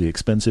 massively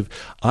expensive.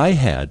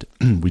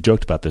 We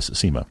joked about this at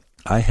SEMA.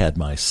 I had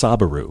my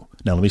Subaru.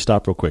 Now, let me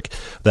stop real quick.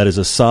 That is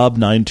a Saab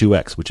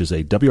 92X, which is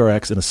a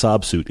WRX in a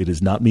Saab suit. It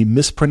is not me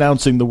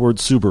mispronouncing the word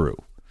Subaru.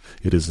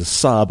 It is a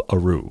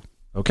Saab-Aru.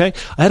 Okay?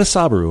 I had a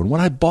Subaru, and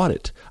when I bought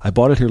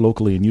it here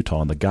locally in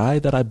Utah, and the guy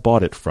that I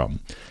bought it from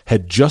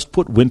had just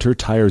put winter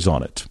tires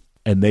on it,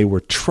 and they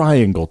were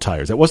triangle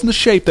tires. That wasn't the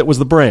shape, that was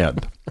the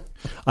brand.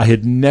 I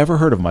had never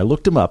heard of them. I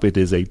looked them up. It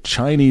is a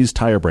Chinese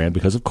tire brand,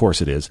 because of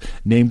course it is,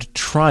 named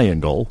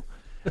Triangle,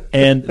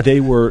 and they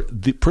were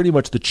pretty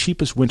much the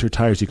cheapest winter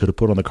tires he could have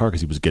put on the car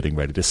because he was getting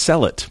ready to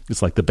sell it.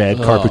 It's like the bad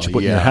carpet you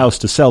put in your house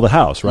to sell the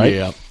house, right?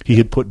 Yeah. He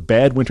had put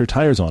bad winter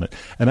tires on it.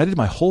 And I did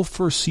my whole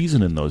first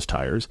season in those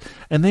tires,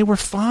 and they were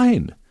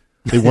fine.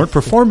 They weren't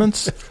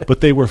performance, but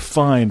they were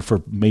fine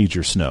for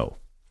major snow.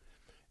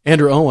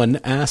 Andrew Owen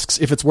asks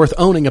if it's worth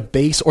owning a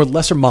base or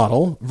lesser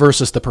model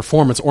versus the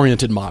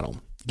performance-oriented model.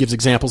 Gives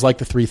examples like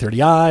the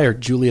 330i or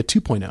Julia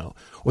 2.0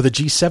 or the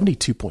G70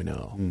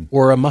 2.0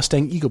 or a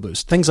Mustang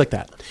EcoBoost, things like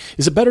that.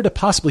 Is it better to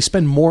possibly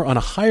spend more on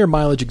a higher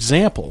mileage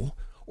example,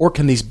 or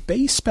can these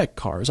base spec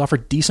cars offer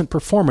decent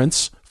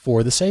performance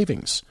for the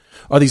savings?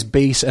 Are these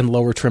base and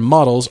lower trim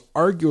models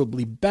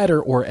arguably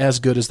better or as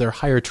good as their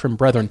higher trim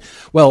brethren?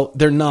 Well,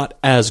 they're not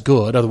as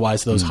good,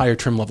 otherwise those higher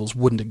trim levels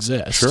wouldn't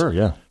exist. Sure,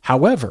 yeah.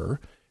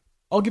 However,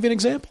 I'll give you an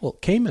example.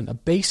 Cayman, a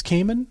base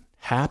Cayman,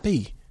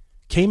 happy.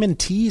 Cayman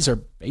T's are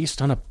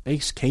based on a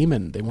base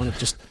Cayman. They want to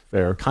just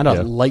kind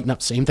of lighten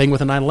up. Same thing with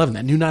a 911.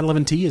 That new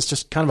 911T is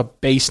just kind of a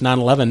base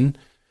 911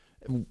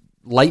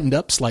 lightened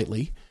up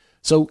slightly.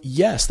 So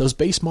yes, those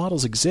base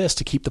models exist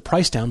to keep the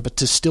price down, but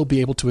to still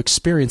be able to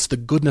experience the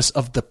goodness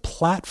of the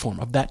platform,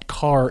 of that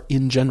car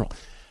in general.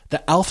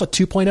 The Alpha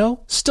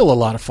 2.0, still a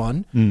lot of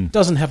fun.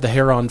 Doesn't have the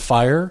hair on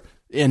fire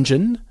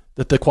engine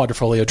that the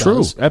Quadrifoglio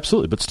does. True,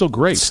 absolutely, but still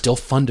great. It's still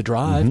fun to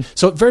drive.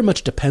 So it very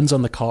much depends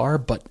on the car,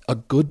 but a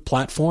good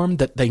platform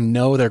that they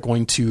know they're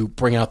going to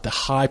bring out the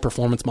high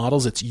performance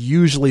models. It's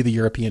usually the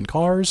European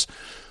cars.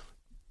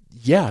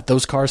 Yeah,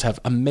 those cars have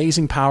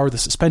amazing power. The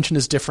suspension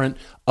is different,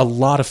 a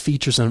lot of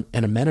features and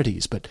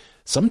amenities, but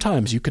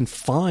sometimes you can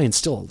find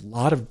still a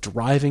lot of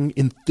driving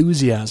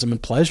enthusiasm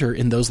and pleasure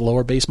in those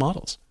lower base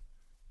models.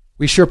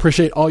 We sure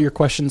appreciate all your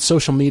questions,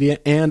 social media,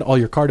 and all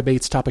your car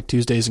debates, topic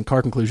Tuesdays, and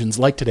car conclusions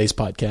like today's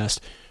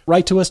podcast.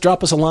 Write to us,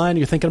 drop us a line.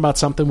 You're thinking about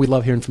something. We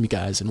love hearing from you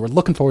guys, and we're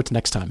looking forward to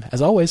next time.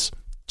 As always,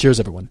 cheers,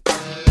 everyone.